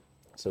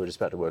 So we're just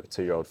about to work a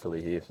 2-year-old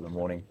filly here for the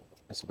morning.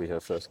 This will be her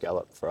first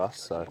gallop for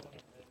us. So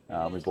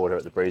we bought her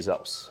at the Breeze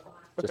Ups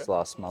just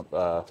last month,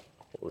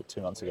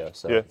 2 months ago.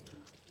 So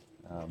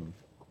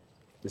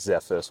this is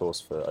our first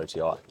horse for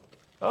OTI.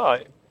 Oh,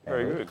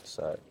 very good.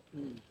 So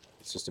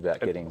it's just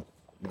about getting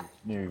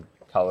new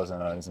colours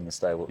and owners in the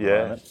stable at the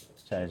moment.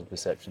 Change the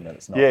perception that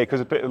it's not. Yeah,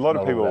 because a lot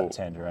of people. About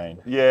Tangerine.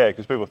 Yeah,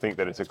 because people think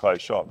that it's a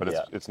closed shop, but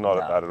it's not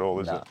that at all,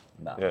 is it?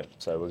 No. Yeah.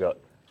 So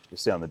you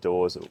see on the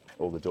doors,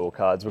 all the door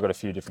cards. We've got a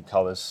few different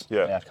colours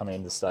now coming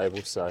into the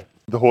stable. So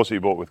the horse that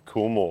you bought with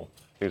Coolmore,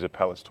 he was a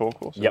Palace Talk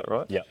horse, is that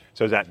right? Yeah.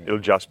 So it'll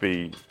just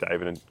be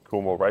David and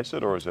Coolmore race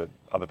it, or is it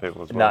other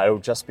people as well? No, it'll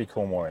just be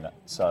Coolmore in it.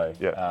 So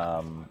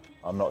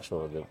I'm not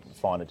sure the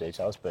finer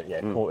details, but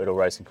it'll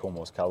race in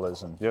Coolmore's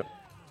colours, and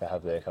to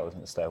have their colours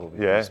in the stable will be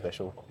pretty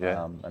special.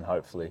 Yeah. And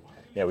hopefully,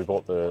 we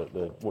bought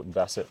the Wootton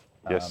Bassett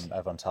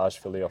Avantage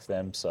filly off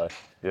them, so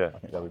I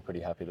think they'll be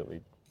pretty happy that we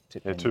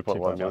tipped in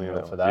 2.1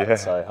 million for that.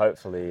 So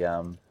hopefully,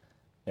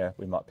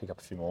 we might pick up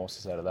a few more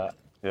horses out of that.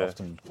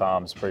 Often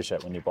farms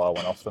appreciate when you buy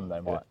one off them, they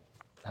might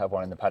have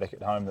one in the paddock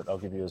at home that they'll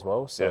give you as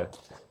well. So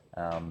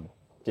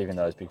giving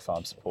those big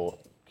farm support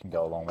can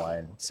go a long way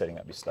in setting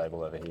up your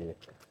stable over here,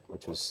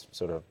 which was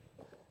sort of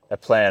a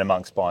plan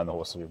amongst buying the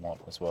horses we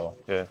want as well.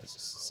 Yeah.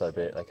 So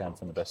be it, they came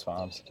from the best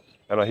farms.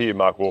 And I hear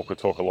Mark Walker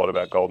talk a lot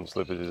about golden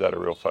slippers. Is that a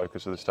real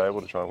focus of the stable,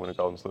 to try and win a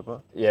golden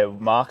slipper? Yeah,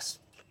 Mark's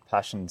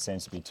passion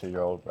seems to be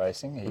 2-year-old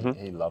racing.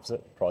 He loves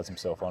it, prides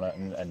himself on it,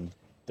 and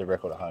the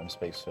record at home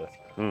speaks for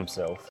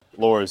himself.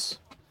 Laura's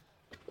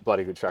a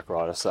bloody good track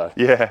rider, so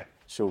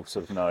she'll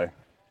sort of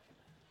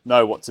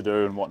know what to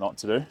do and what not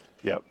to do.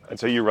 Yep. And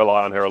so you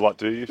rely on her a lot,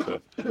 do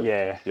you?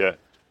 Yeah.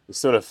 It's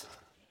sort of,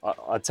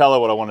 I tell her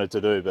what I wanted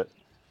to do, but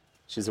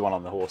she's the one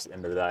on the horse at the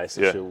end of the day,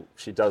 so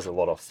she does a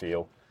lot of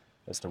feel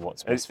as to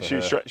what's best for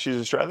her. She's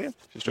Australian?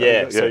 So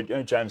you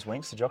know James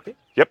Winks, the jockey?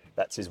 Yep.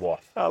 That's his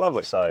wife. Oh,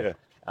 lovely. So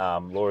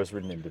Laura's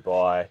ridden in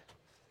Dubai,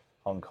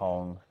 Hong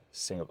Kong,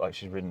 Singapore. Like,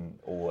 she's ridden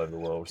all over the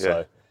world.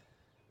 So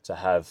to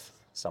have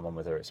someone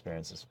with her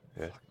experience is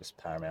just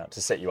paramount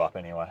to set you up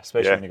anyway,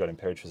 especially when you've got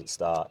Imperatriz at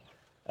start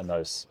and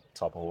those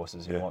type of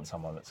horses. You want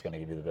someone that's going to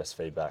give you the best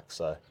feedback.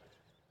 So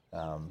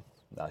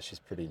she's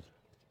pretty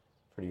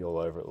all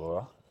over it,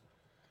 Laura.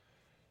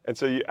 And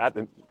so you at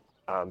the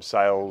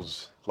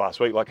sales last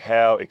week, like,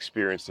 how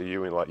experienced are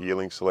you in like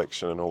yearling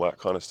selection and all that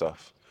kind of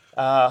stuff?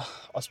 I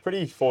was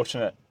pretty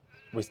fortunate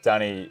with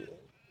Danny.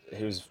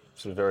 He was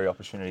sort of very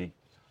opportunity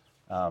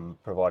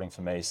providing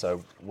for me.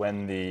 So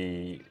when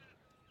the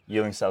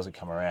yearling sales would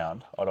come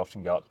around, I'd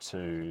often go up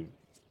to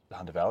the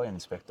Hunter Valley and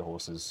inspect the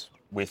horses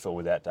with or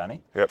without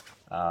Danny. Yep.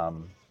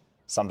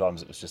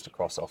 Sometimes it was just to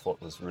cross off what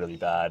was really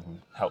bad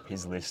and help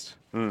his list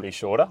be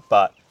shorter.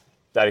 But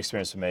that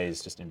experience for me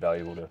is just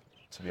invaluable to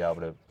be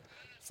able to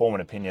form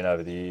an opinion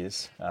over the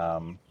years.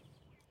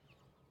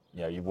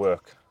 You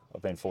work.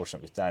 I've been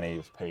fortunate with Danny,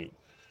 with Pete,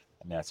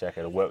 and now Tiako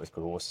to work with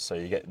good horses, so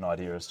you get an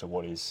idea as to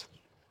what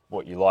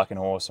you like in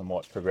a horse and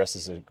what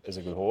progresses as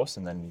a good horse,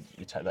 and then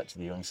you take that to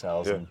the yearling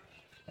sales and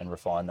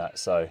refine that.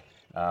 So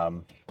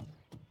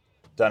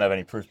don't have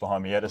any proof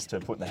behind me yet as to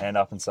putting the hand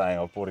up and saying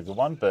I've bought a good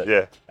one, but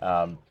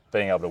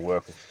being able to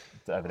work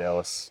with David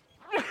Ellis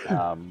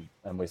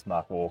and with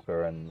Mark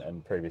Walker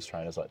and previous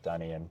trainers like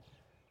Danny and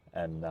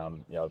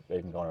I've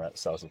even gone around the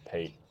sales with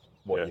Pete,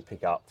 what you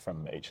pick up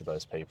from each of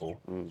those people,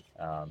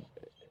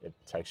 it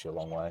takes you a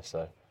long way.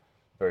 So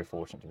very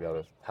fortunate to be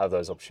able to have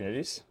those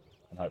opportunities,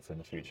 and hopefully in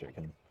the future it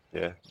can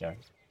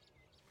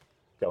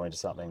go into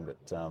something that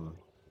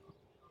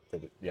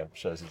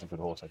shows it's a good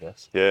horse, I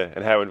guess. Yeah,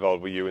 and how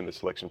involved were you in the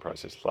selection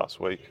process last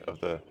week of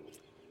the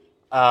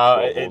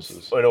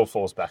horses? It all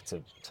falls back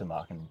to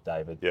Mark and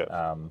David.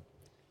 Yeah.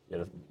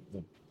 The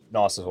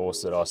nicest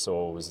horse that I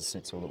saw was the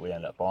Snitzel that we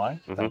ended up buying,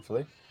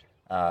 thankfully.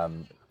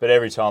 But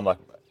every time, like,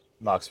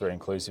 Mark's very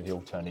inclusive,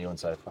 he'll turn to you and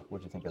say, "Fuck, what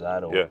do you think of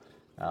that?" Or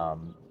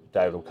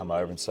David will come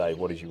over and say,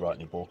 "What did you write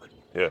in your book?"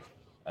 Yeah.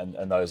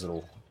 And those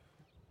little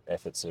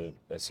efforts are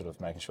sort of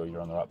making sure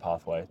you're on the right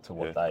pathway to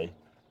what they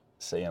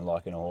see and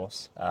like in a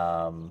horse.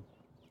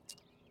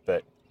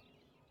 But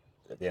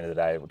at the end of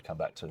the day, it would come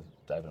back to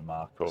David and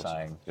Mark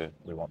saying,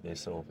 we want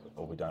this or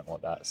we don't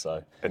want that.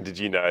 So. And did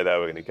you know they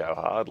were going to go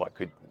hard? Like,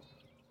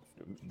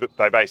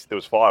 they basically, there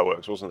was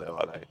fireworks, wasn't there?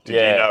 Like, did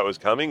you know it was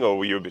coming, or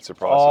were you a bit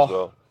surprised as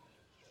well?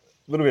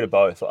 A little bit of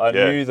both. I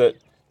knew that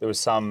there was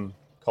some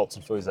colts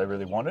and fillies they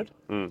really wanted.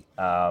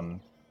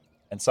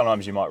 And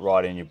sometimes you might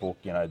write in your book,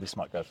 this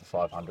might go for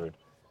 500,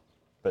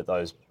 but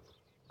those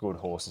good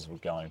horses were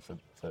going for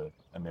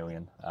 $1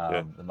 million.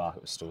 The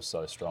market was still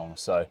so strong.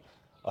 So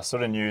I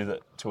sort of knew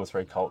that 2 or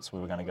 3 colts we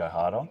were going to go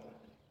hard on.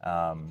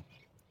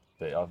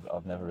 But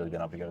I've never really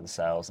been able to go to the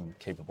sales and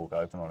keep a book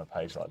open on a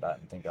page like that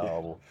and think,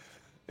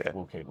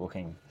 we'll keep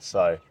looking.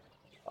 So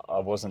I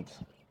wasn't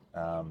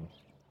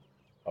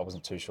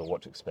too sure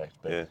what to expect.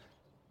 But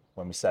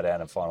when we sat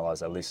down and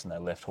finalised our list and they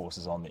left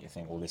horses on that you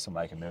think, well, this will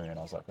make $1 million,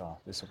 I was like,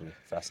 this will be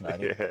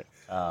fascinating.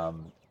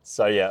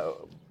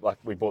 Like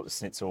we bought the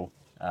Schnitzel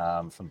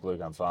from Blue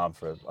Gun Farm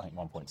for, I think,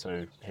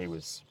 1.2. He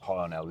was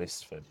high on our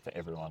list for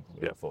everyone.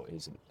 We thought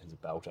he's a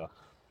belter.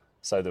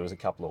 So there was a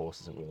couple of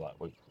horses that we were like,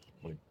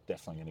 we're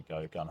definitely going to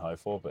go gun-ho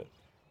for. But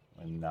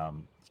when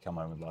you come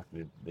home with like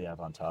the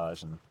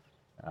Avantage and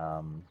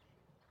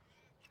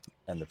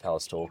the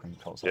Palace Talk and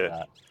colts like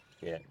that,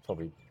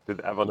 probably. Did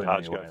the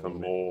Avantage go for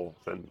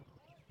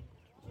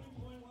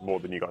more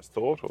than you guys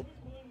thought? Or?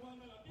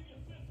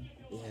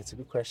 Yeah, it's a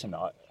good question.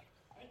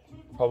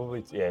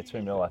 Probably, $2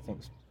 million, I think,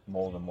 is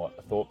more than what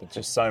I thought, but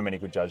just so many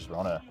good judges were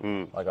on her.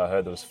 Like, I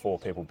heard there was 4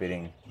 people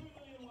bidding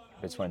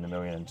between $1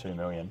 million and $2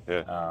 million.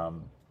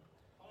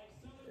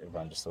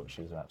 Everyone just thought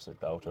she was an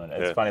absolute belter. And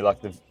it's funny, like,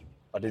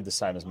 I did the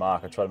same as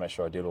Mark. I tried to make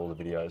sure I did all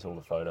the videos, all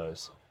the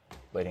photos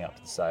leading up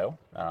to the sale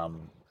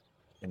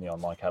in the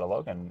online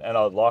catalogue. And I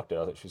liked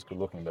her. I thought she was good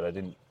looking, but I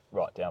didn't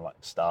write down, like,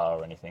 star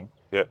or anything.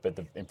 But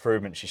the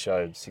improvement she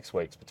showed 6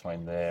 weeks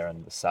between there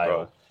and the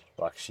sale,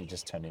 like, she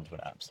just turned into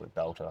an absolute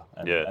belter.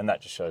 And that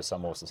just shows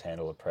some horses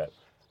handle the prep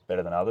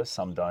better than others.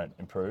 Some don't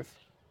improve.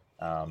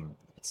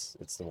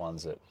 It's the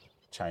ones that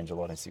change a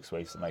lot in 6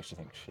 weeks that makes you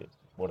think, shit,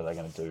 what are they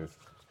going to do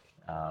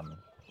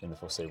in the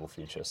foreseeable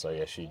future?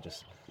 So she's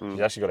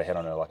actually got a head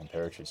on her like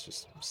Imperatriz,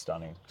 just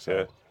stunning.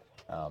 So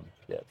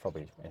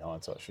probably in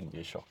hindsight shouldn't be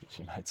a shock that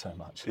she made so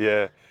much.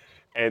 Yeah,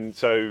 and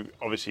so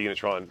obviously you're going to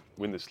try and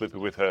win the Slipper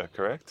with her,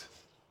 correct?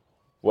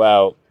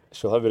 Well,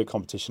 she'll have a bit of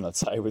competition, I'd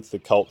say, with the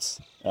colts.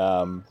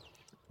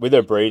 With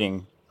her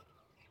breeding,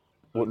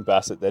 Wootton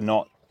Bassett, they're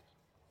not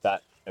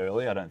that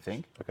early, I don't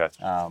think. Okay.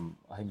 I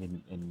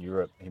think in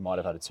Europe he might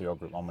have had a 2-year-old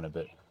Group 1 winner,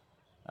 but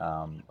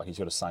like he's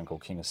got a son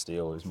called King of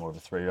Steel, who's more of a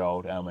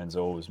 3-year-old. Al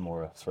Manzoor was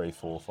more a 3,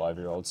 4,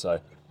 5-year-old. So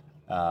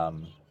I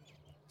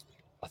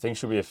think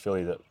she'll be a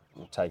filly that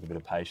will take a bit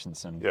of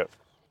patience and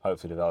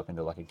hopefully develop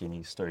into like a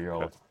Guineas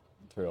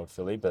 3-year-old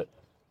filly. But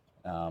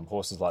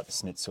horses like the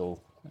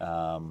Schnitzel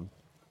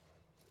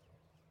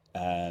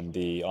and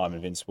the I'm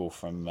Invincible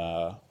from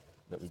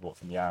that we bought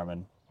from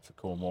Yarraman for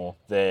Coolmore,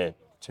 they're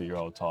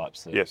 2-year-old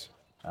types that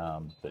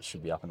that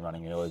should be up and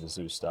running early. The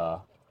Zoo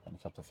Star and a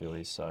couple of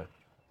fillies. So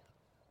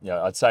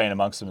I'd say in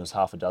amongst them there's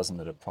half a dozen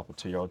that are proper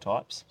 2-year-old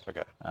types.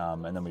 Okay.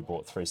 And then we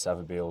bought 3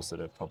 Savabeels that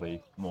are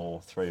probably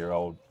more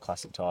 3-year-old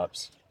classic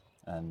types,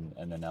 and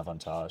then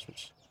Avantage,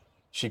 which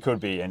she could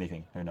be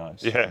anything. Who knows?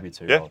 She could be a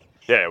 2-year-old.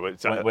 Yeah. Well,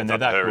 when they're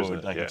that her,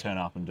 good, they can turn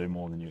up and do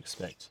more than you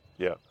expect.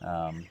 Yeah.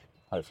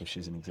 Hopefully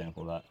she's an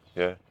example of that.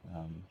 Yeah.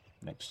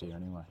 Next year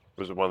anyway.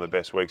 Was it one of the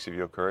best weeks of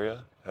your career,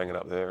 hanging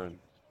up there? And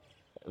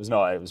it was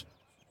not. It was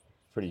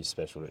pretty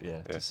special.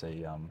 To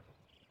see.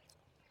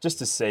 Just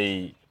to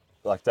see,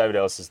 like, David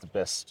Ellis is the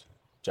best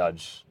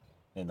judge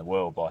in the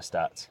world by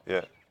stats.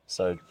 Yeah.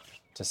 So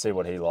to see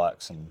what he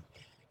likes and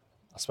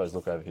I suppose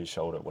look over his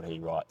shoulder at what he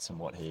writes and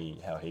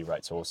how he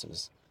rates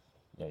horses,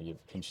 you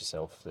pinch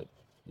yourself that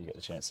you get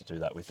the chance to do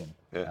that with him.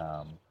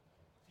 Yeah.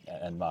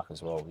 And Mark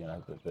as well.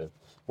 The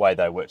way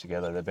they work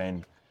together. They've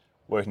been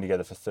working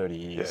together for 30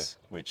 years,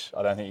 which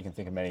I don't think you can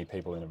think of many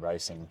people in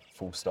racing,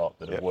 full stop,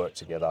 that have worked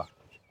together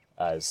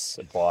as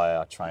a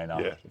buyer,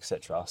 trainer,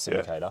 etc.,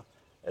 syndicator,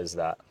 as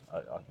that.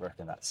 I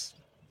reckon that's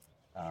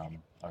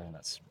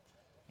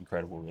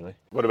incredible, really.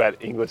 What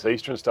about Inglis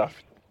Eastern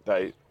stuff?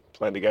 They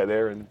plan to go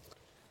there and.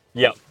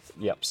 Yep.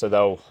 So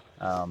they'll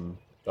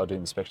do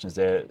inspections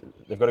there.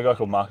 They've got a guy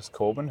called Marcus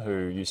Corbin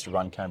who used to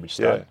run Cambridge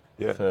State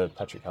for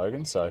Patrick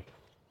Hogan. So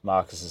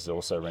Marcus is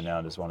also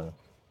renowned as one of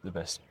the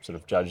best sort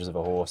of judges of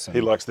a horse. And he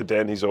likes the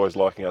den. He's always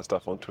liking our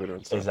stuff on Twitter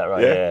and stuff. Is that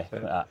right?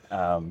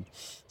 Yeah.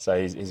 So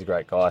he's a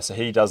great guy. So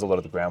he does a lot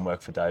of the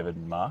groundwork for David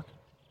and Mark,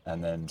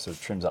 and then sort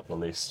of trims up the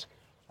list,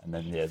 and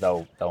then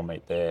they'll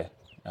meet there.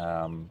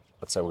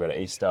 Let's say we'll go to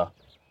Easter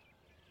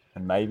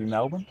and maybe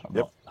Melbourne. I'm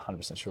not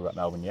 100% sure about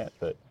Melbourne yet,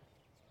 but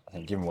I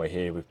think given we're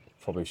here, we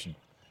probably should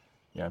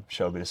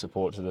show a bit of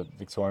support to the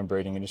Victorian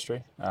breeding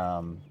industry.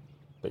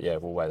 But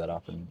we'll weigh that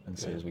up and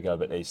see as we go.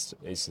 But East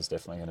is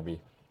definitely going to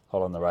be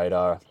hot on the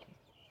radar.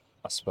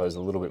 I suppose a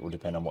little bit will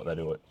depend on what they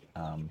do at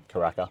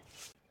Karaka.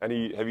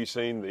 And have you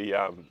seen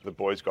the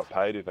boys got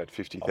paid? Who've had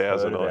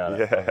 50,000 on. on?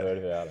 Yeah, I've heard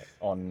about it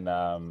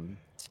on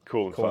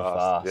Cool and Cool and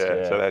Fast. Fast,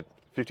 yeah. So they had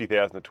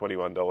 50,000 to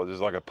 $21. There's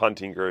like a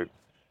punting group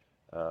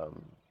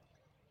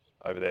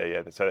over there.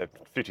 Yeah, so they had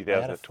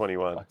 50,000 at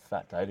 21. Like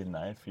Fat Day, didn't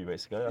they? A few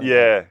weeks ago.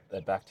 Yeah.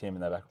 They backed him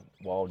and they backed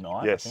Wild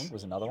Night. Yes. I think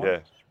was another one. Yeah.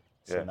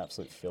 So an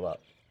absolute fill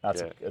up.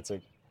 It's a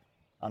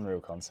unreal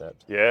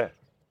concept. Yeah.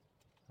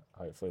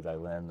 Hopefully they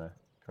land the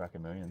Karaka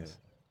Millions.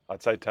 Yeah.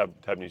 I'd say Tab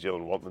New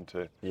Zealand want them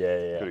to.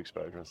 Yeah. Good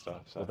exposure and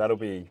stuff. So. Well, that'll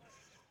be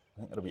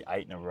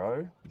 8 in a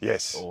row.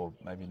 Yes. Or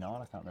maybe 9.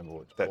 I can't remember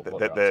what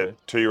the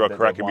 2-year-old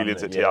Karaka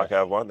Millions that Te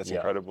Akau won. That's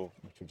incredible.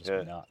 Which would just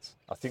be nuts.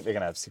 I think they're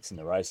going to have 6 in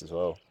the race as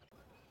well.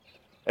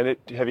 And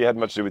have you had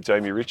much to do with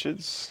Jamie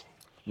Richards?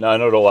 No,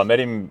 not at all. I met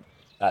him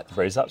at the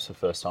Breeze Ups for the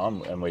first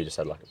time, and we just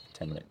had like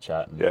a 10-minute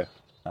chat. And,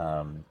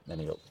 then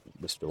he got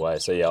whisked away.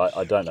 So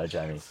I don't know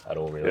Jamie at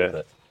all really,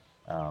 but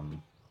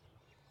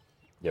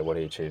what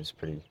he achieves is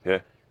pretty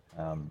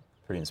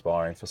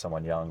inspiring for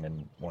someone young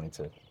and wanting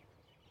to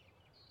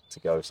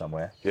go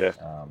somewhere. Yeah.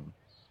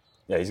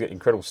 He's got an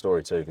incredible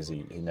story too, because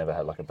he never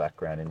had like a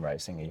background in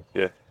racing. He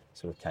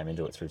sort of came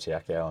into it through Te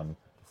Akau, and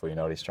before you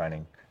know it, he's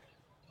training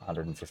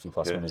 150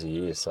 plus winners a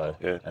year. So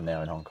and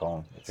now in Hong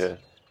Kong,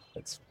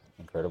 it's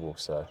incredible.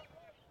 So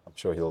I'm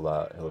sure he'll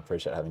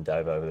appreciate having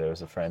Dave over there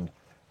as a friend.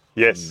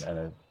 Yes,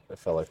 and a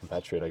fellow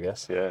compatriot, I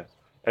guess. Yeah,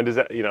 and does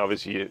that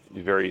obviously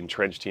you're very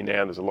entrenched here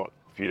now, and there's a lot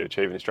for you to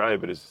achieve in Australia.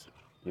 But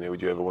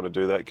would you ever want to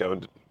do that? Go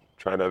and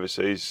train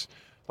overseas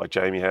like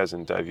Jamie has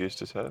and Dave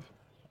Eustace have?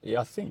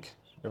 Yeah, I think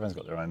everyone's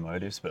got their own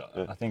motives, but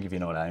I think if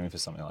you're not aiming for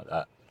something like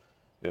that,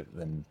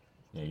 then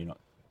you're not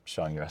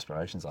showing your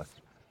aspirations. Like,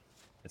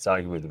 it's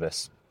arguably the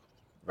best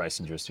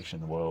racing jurisdiction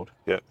in the world.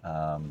 Yeah.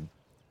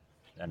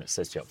 And it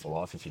sets you up for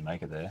life if you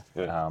make it there.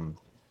 Yeah.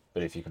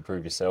 But if you can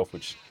prove yourself,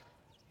 which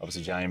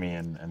obviously Jamie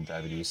and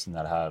David Houston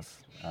that have,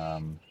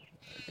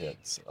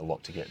 it's a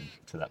lot to get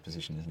to that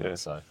position, isn't it?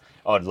 So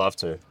I'd love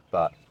to,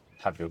 but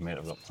have to admit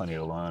I've got plenty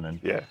to learn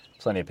and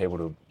plenty of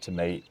people to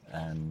meet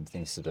and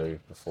things to do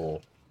before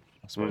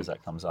I suppose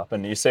that comes up.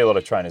 And you see a lot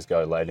of trainers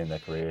go late in their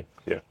career.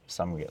 Yeah.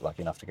 Some get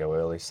lucky enough to go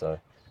early, so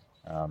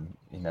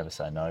you never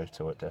say no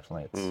to it,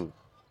 definitely. It's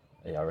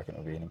I reckon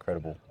it'll be an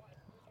incredible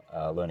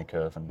learning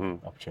curve and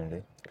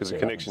opportunity. Because the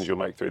connections you'll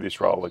make through this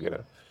role are going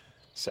to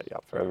set you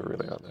up forever,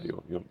 really, aren't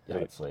they?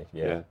 Hopefully,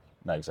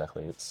 No,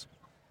 exactly.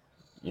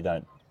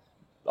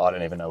 I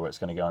don't even know where it's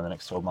going to go in the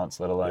next 12 months,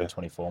 let alone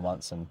 24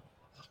 months. And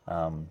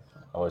I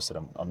always said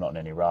I'm not in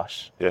any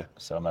rush. Yeah.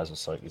 So I may as well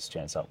soak this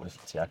chance up with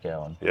Te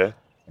Akau and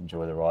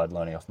enjoy the ride,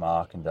 learning off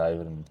Mark and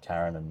David and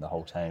Karen and the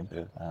whole team.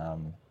 Yeah.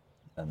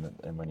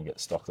 And when you get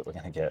the stock that we're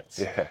going to get,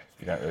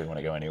 you don't really want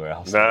to go anywhere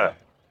else. No.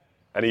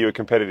 And are you a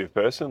competitive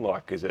person?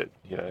 Like, is it,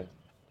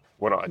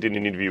 when I did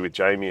an interview with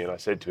Jamie and I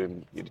said to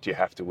him, do you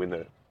have to win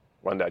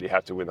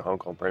the Hong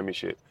Kong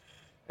Premiership?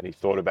 And he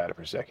thought about it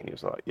for a second. He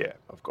was like, yeah,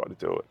 I've got to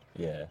do it.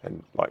 Yeah.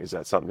 And like, is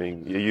that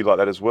something, are you like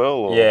that as well?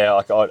 Or? Yeah,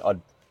 like I'd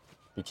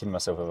be kidding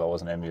myself if I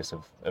wasn't envious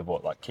of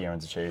what like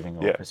Kieran's achieving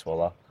or Chris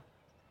Waller.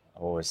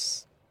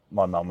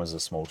 My mum was a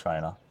small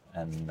trainer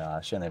and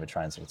she only ever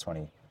trained sort of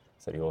 20,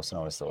 30 horse, and I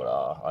always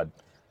thought,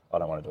 I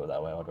don't want to do it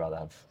that way. I'd rather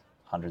have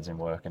hundreds in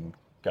work and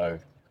go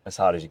as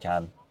hard as you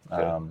can.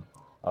 I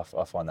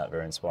find that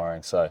very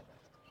inspiring. So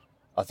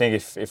I think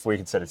if we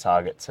could set a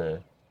target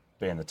to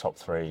be in the top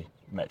 3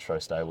 metro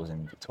stables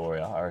in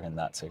Victoria, I reckon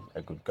that's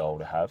a good goal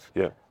to have.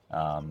 Yeah.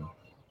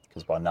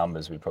 Because by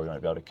numbers, we probably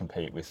won't be able to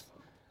compete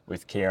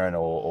with Kieran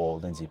or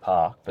Lindsay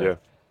Park. But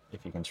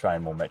if you can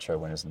train more metro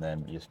winners than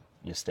them,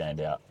 you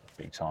stand out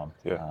big time.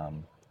 Yeah.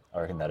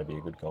 I reckon that'd be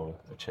a good goal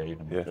to achieve.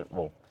 And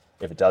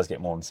if it does get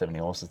more than 70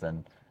 horses,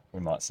 then we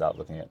might start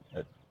looking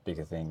at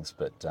bigger things.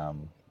 But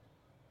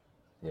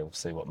we'll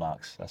see what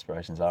Mark's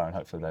aspirations are, and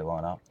hopefully they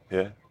line up.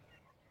 Yeah,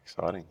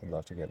 exciting. I'd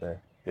love to get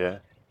there. Yeah.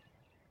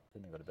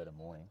 Couldn't have got a better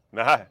morning.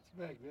 No. It's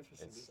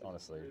magnificent. It's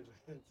honestly,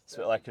 it's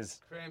like, because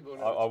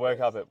I woke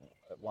up at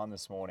 1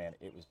 this morning and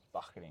it was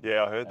bucketing.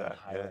 Yeah, I heard that.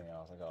 Hailing, and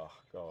I was like, oh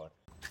God.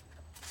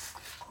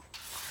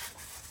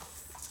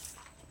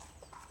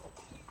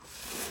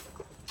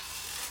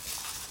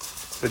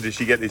 So does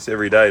she get this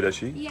every day, does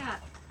she? Yeah,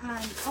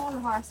 and all the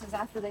horses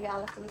after they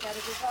gallop will get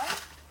it as well.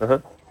 Uh-huh.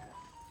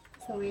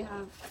 So we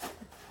have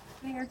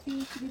layer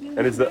 2 to be doing.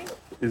 And is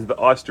the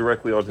ice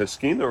directly on her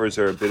skin, or is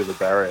there a bit of a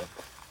barrier?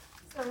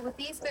 So with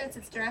these boots,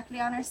 it's directly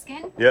on her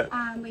skin.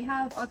 Yeah. We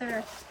have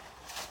other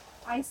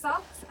ice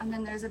socks, and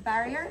then there's a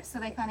barrier, so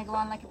they kind of go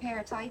on like a pair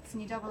of tights,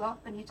 and you double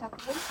up and you tuck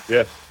them in.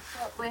 Yeah.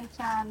 But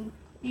with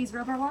these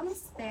rubber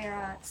ones,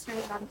 they're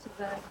straight onto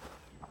the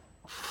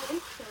skin,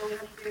 so we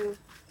only do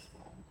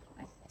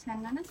like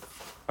 10 minutes.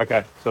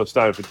 Okay, so it's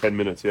staying for 10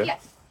 minutes, yeah?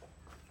 Yes.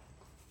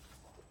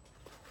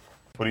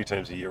 Footy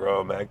teams are your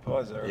Royal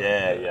Magpies, are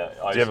Yeah.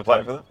 Did you ever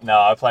play for them?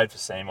 No, I played for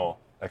Seymour.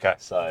 Okay.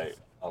 So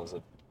I was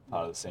a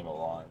part of the Seymour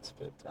Lions,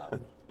 but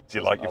do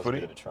you like your footy?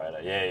 I was a bit of a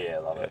trader. Yeah, I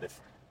love it. If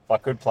I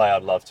could play,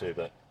 I'd love to,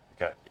 but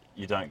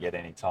you don't get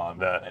any time.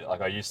 No.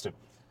 Like I used to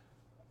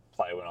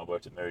play when I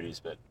worked at Moody's,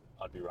 but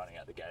I'd be running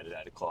out the gate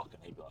at 8 o'clock,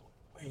 and he'd be like,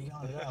 "Where are you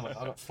going today?" I'm like,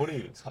 "I got footy."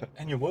 It's like,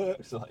 "And your work?"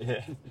 It's like,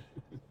 "Yeah."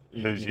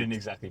 You didn't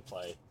exactly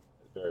play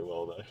very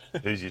well though.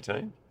 Who's your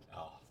team?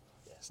 Oh,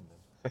 Essendon.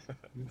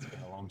 It's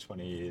been a long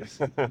 20 years.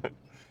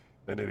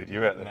 They needed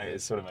you out there.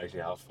 It sort of makes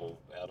you half fall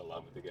out of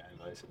love with the game,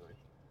 basically.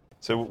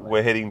 So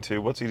we're heading to,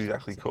 what's it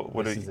exactly called?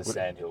 This is the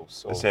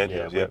Sandhills. The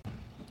Sandhills, yeah.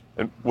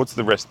 And what's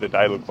the rest of the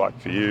day look like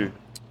for you?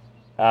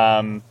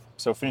 So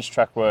we'll finish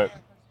track work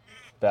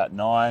about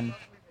 9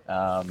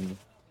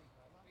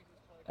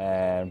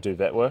 and do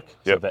vet work.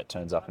 So vet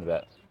turns up in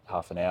about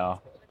half an hour,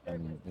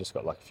 and just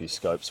got like a few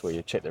scopes where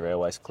you check their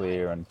airways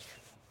clear and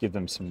give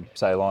them some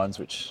salines,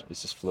 which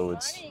is just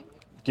fluids.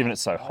 Given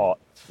it's so hot,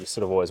 you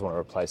sort of always want to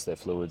replace their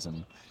fluids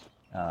and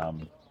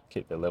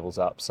keep their levels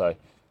up. So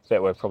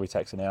vet work probably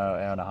takes an hour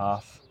and a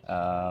half.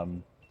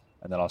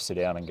 And then I'll sit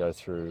down and go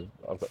through.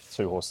 I've got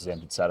 2 horses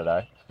entered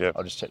Saturday. Yep.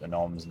 I'll just check the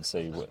noms and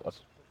see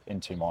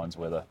in 2 minds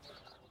whether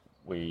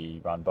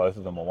we run both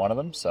of them or one of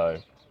them. So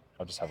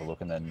I'll just have a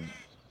look, and then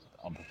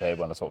I'm prepared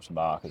when I talk to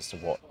Mark as to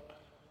what.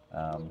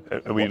 Are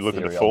we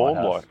looking at the form?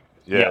 Like,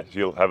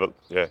 you'll have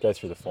it. Go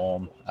through the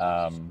form.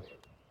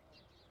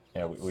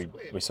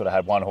 We sort of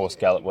had one horse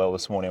gallop well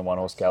this morning and one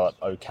horse gallop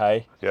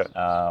okay.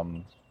 Yeah.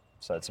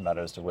 So it's a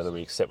matter as to whether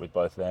we accept with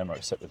both of them or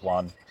accept with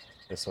one.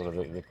 There's sort of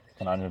the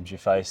conundrums you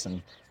face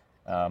and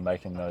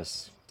making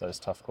those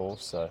tough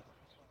calls. So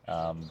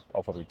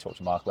I'll probably talk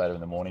to Mark later in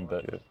the morning,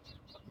 but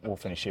we'll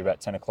finish here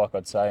about 10 o'clock,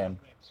 I'd say. And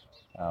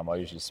I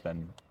usually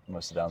spend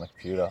most of the day on the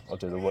computer. I'll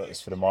do the work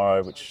list for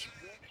tomorrow, which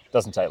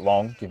doesn't take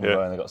long, given we've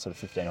only got sort of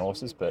 15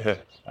 horses. But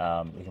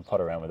you can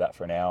pot around with that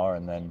for an hour,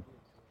 and then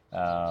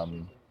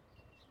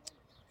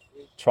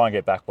try and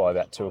get back by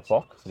about 2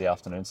 o'clock for the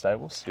afternoon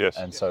stables. Yes.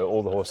 And so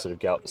all the horses that have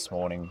galloped this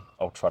morning,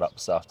 I'll trot up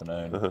this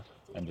afternoon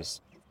and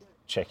just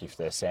check if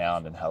they're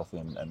sound and healthy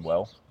and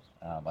well.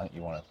 I think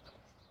you want to.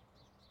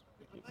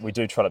 We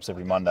do trot ups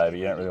every Monday, but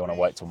you don't really want to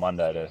wait till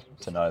Monday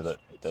to know that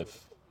they've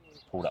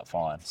pulled up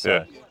fine.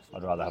 So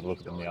I'd rather have a look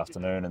at them in the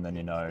afternoon, and then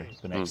you know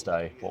the next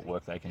day what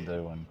work they can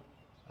do and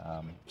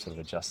sort of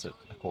adjust it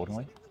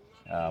accordingly.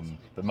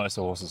 But most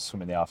of the horses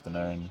swim in the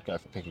afternoon, go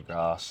for pick of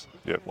grass.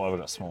 While we've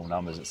got small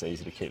numbers, it's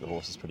easy to keep the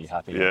horses pretty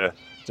happy.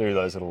 Do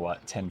those little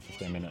like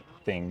 10-15 minute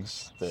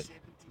things that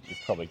you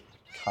probably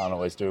can't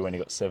always do when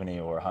you've got 70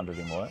 or 100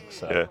 in work.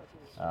 So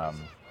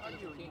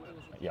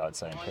I'd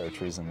say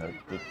Imperatriz and the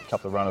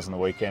couple of runners on the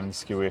weekend,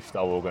 Skewiff,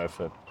 they'll all go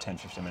for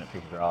 10-15 minute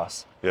pick of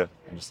grass and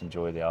just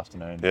enjoy the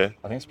afternoon. I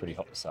think it's pretty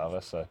hot to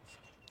Sava, so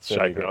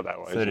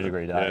 30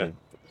 degree day,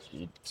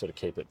 you sort of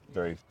keep it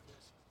very,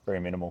 very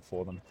minimal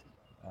for them.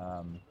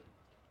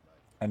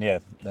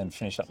 Then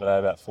finish up the day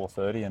about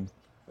 4:30 and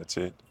that's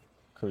it.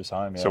 Cruise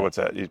home. So what's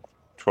that? You're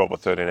 12 or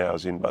 13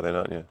 hours in by then,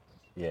 aren't you?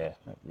 Yeah.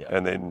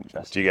 And then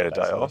do you get a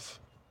day off?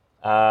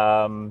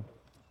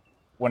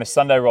 When a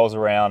Sunday rolls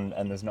around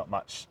and there's not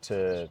much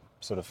to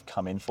sort of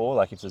come in for,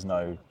 like if there's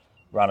no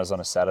runners on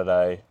a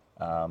Saturday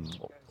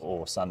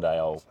or Sunday,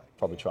 I'll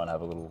probably try and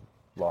have a little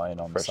lie-in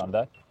on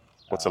Sunday.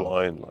 What's a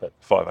lie-in? Like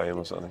 5 a.m.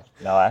 or something?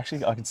 No,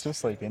 actually, I can still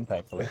sleep in,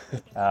 thankfully.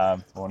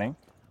 Morning.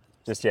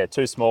 Just,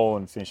 too small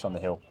and finish on the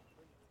hill.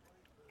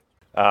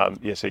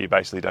 So you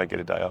basically don't get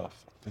a day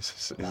off.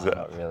 No,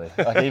 not really.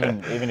 Like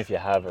even if you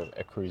have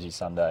a cruisy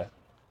Sunday,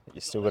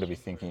 you still got to be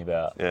thinking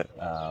about.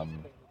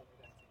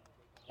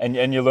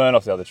 And you learn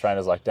off the other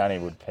trainers. Like Danny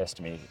would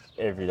pester me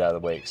every day of the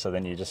week. So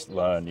then you just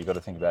learn you got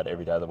to think about it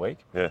every day of the week.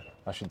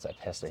 I shouldn't say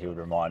pester. He would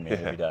remind me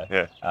every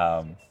day.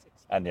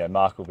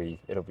 Mark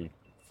it'll be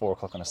 4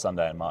 o'clock on a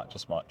Sunday, and Mark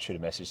just might shoot a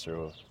message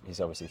through. He's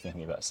obviously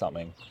thinking about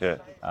something.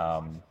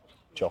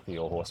 Jockey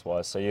or horse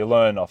wise. So you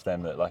learn off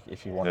them that like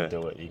if you want to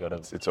do it, you got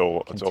to. It's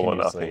all or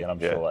nothing. And I'm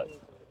sure like.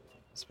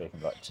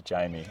 Speaking like to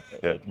Jamie,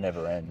 it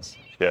never ends.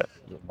 Your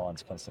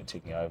mind's constantly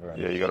ticking over.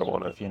 And you got to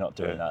want it. If you're not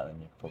doing that, then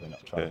you're probably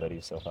not trying to better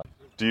yourself up.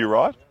 Do you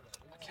ride?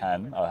 I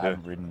can. I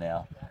haven't ridden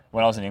now.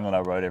 When I was in England, I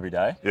rode every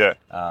day.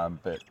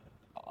 But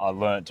I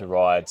learnt to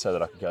ride so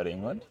that I could go to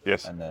England.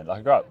 And then I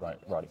could grow up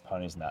riding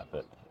ponies and that,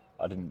 but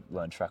I didn't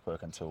learn track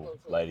work until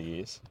later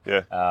years.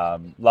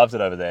 Loved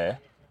it over there.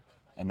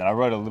 And then I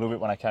rode a little bit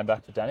when I came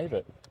back for Danny,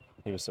 but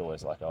he was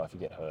always like, "Oh, if you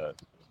get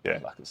hurt,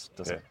 like it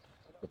doesn't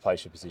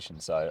replace your position."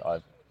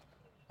 So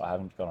I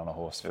haven't got on a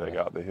horse for they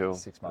go up the hill.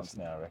 6 months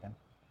now, I reckon.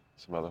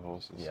 Some other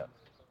horses.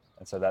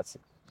 And so that's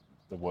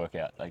the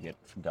workout they get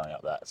from going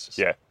up that. It's just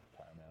paramount,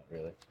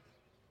 really.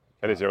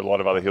 And is there a lot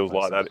of other hills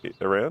like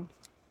that around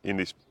in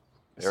this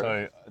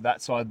area? So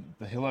that side,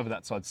 the hill over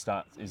that side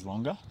is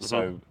longer.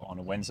 So on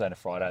a Wednesday and a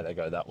Friday, they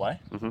go that way.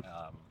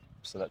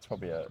 So that's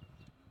probably a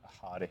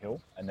harder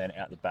hill. And then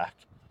out the back,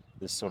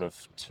 there's sort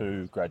of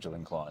 2 gradual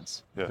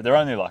inclines. But they're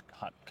only like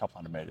a couple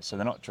hundred metres, so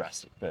they're not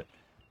drastic, but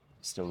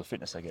still the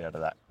fitness they get out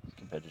of that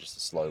compared to just a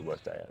slow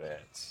work day out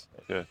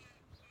there,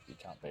 you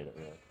can't beat it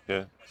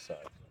really. So,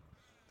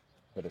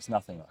 but it's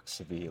nothing like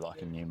severe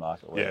like in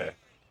Newmarket where they're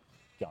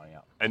going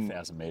up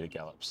 1,000 metre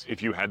gallops.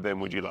 If you had them,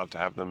 would you love to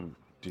have them?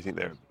 Do you think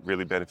they're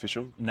really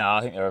beneficial? No,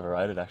 I think they're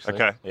overrated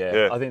actually.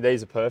 Okay. I think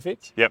these are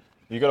perfect.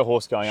 You've got a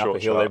horse going up a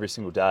hill every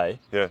single day.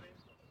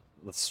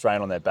 the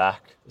strain on their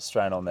back, the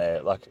strain on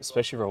their, like,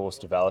 especially for a horse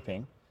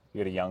developing, you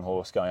get a young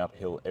horse going up a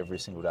hill every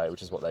single day,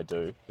 which is what they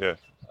do. Yeah.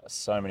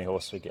 So many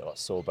horses would get like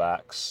sore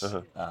backs,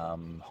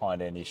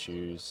 hind end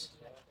issues,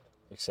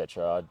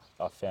 etc.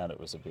 I found it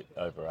was a bit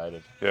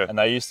overrated. Yeah. And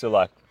they used to,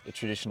 like, the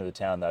tradition of the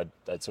town,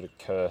 they'd sort of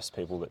curse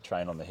people that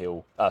train on the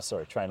hill.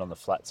 Train on the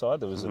flat side.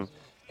 There was a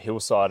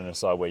hillside and a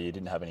side where you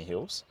didn't have any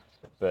hills,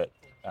 but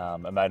a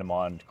mate of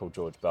mine called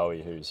George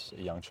Bowie, who's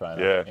a young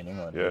trainer in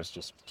England, who's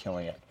just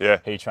killing it. Yeah.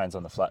 He trains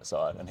on the flat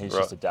side, and he's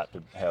just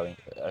adapted how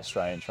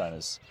Australian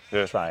trainers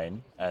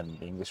train and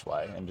the English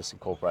way, and just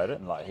incorporate it.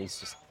 And like, he's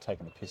just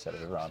taking the piss out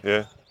of everyone.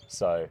 Yeah.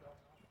 So,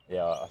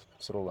 yeah, I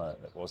sort of learned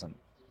it wasn't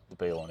the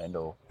be all and end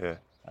all. Yeah.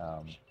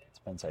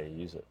 Depends how you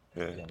use it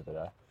at the end of the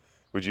day.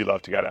 Would you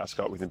love to go to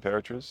Ascot with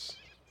Imperatriz?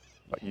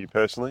 Like you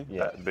personally?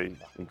 Yeah. That'd be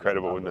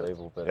incredible, wouldn't it?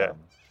 Unbelievable, but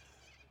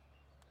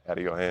out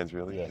of your hands,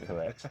 really. yeah,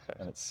 correct.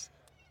 And it's,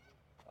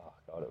 oh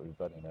God, it would be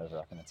bloody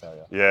nerve-wracking, I tell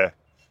you. Yeah.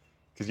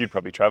 Because you'd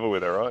probably travel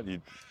with her, right?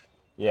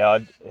 Yeah,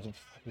 it'd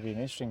be an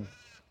interesting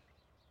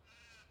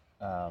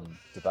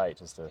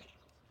debate as to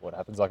what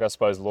happens. Like, I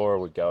suppose Laura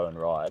would go and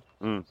ride.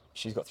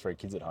 She's got 3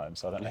 kids at home,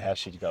 so I don't know how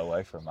she'd go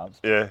away for a month.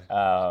 Yeah.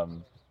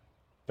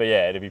 But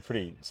yeah, it'd be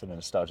pretty sort of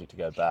nostalgic to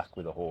go back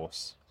with a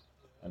horse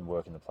and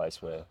work in the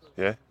place where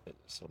it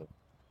sort of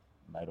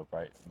make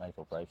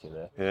or break you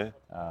there.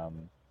 Yeah.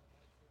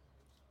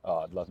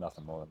 I'd love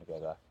nothing more than to go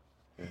back.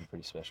 It'd be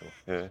pretty special.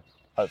 Yeah.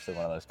 Hopefully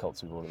one of those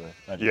colts we bought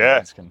at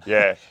the can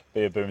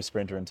be a boom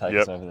sprinter and take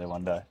us over there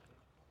one day.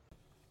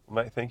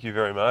 Mate, thank you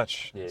very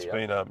much. It's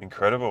been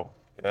incredible.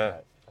 Yeah.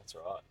 Mate, that's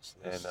right.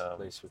 It's And,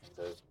 the least we can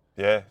do.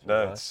 Yeah,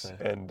 no, Nice,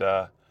 it's and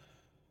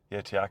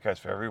Te Ako's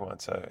for everyone.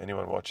 So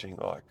anyone watching,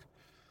 like,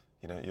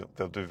 you know,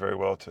 they'll do very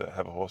well to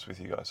have a horse with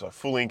you guys. So I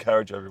fully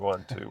encourage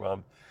everyone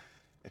to,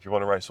 if you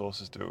want to race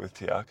horses, do it with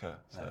Te Ako.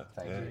 So,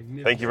 Thank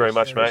you. Thank you very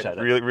much, mate. Appreciate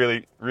it. Really,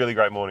 really, really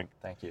great morning.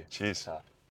 Thank you. Cheers.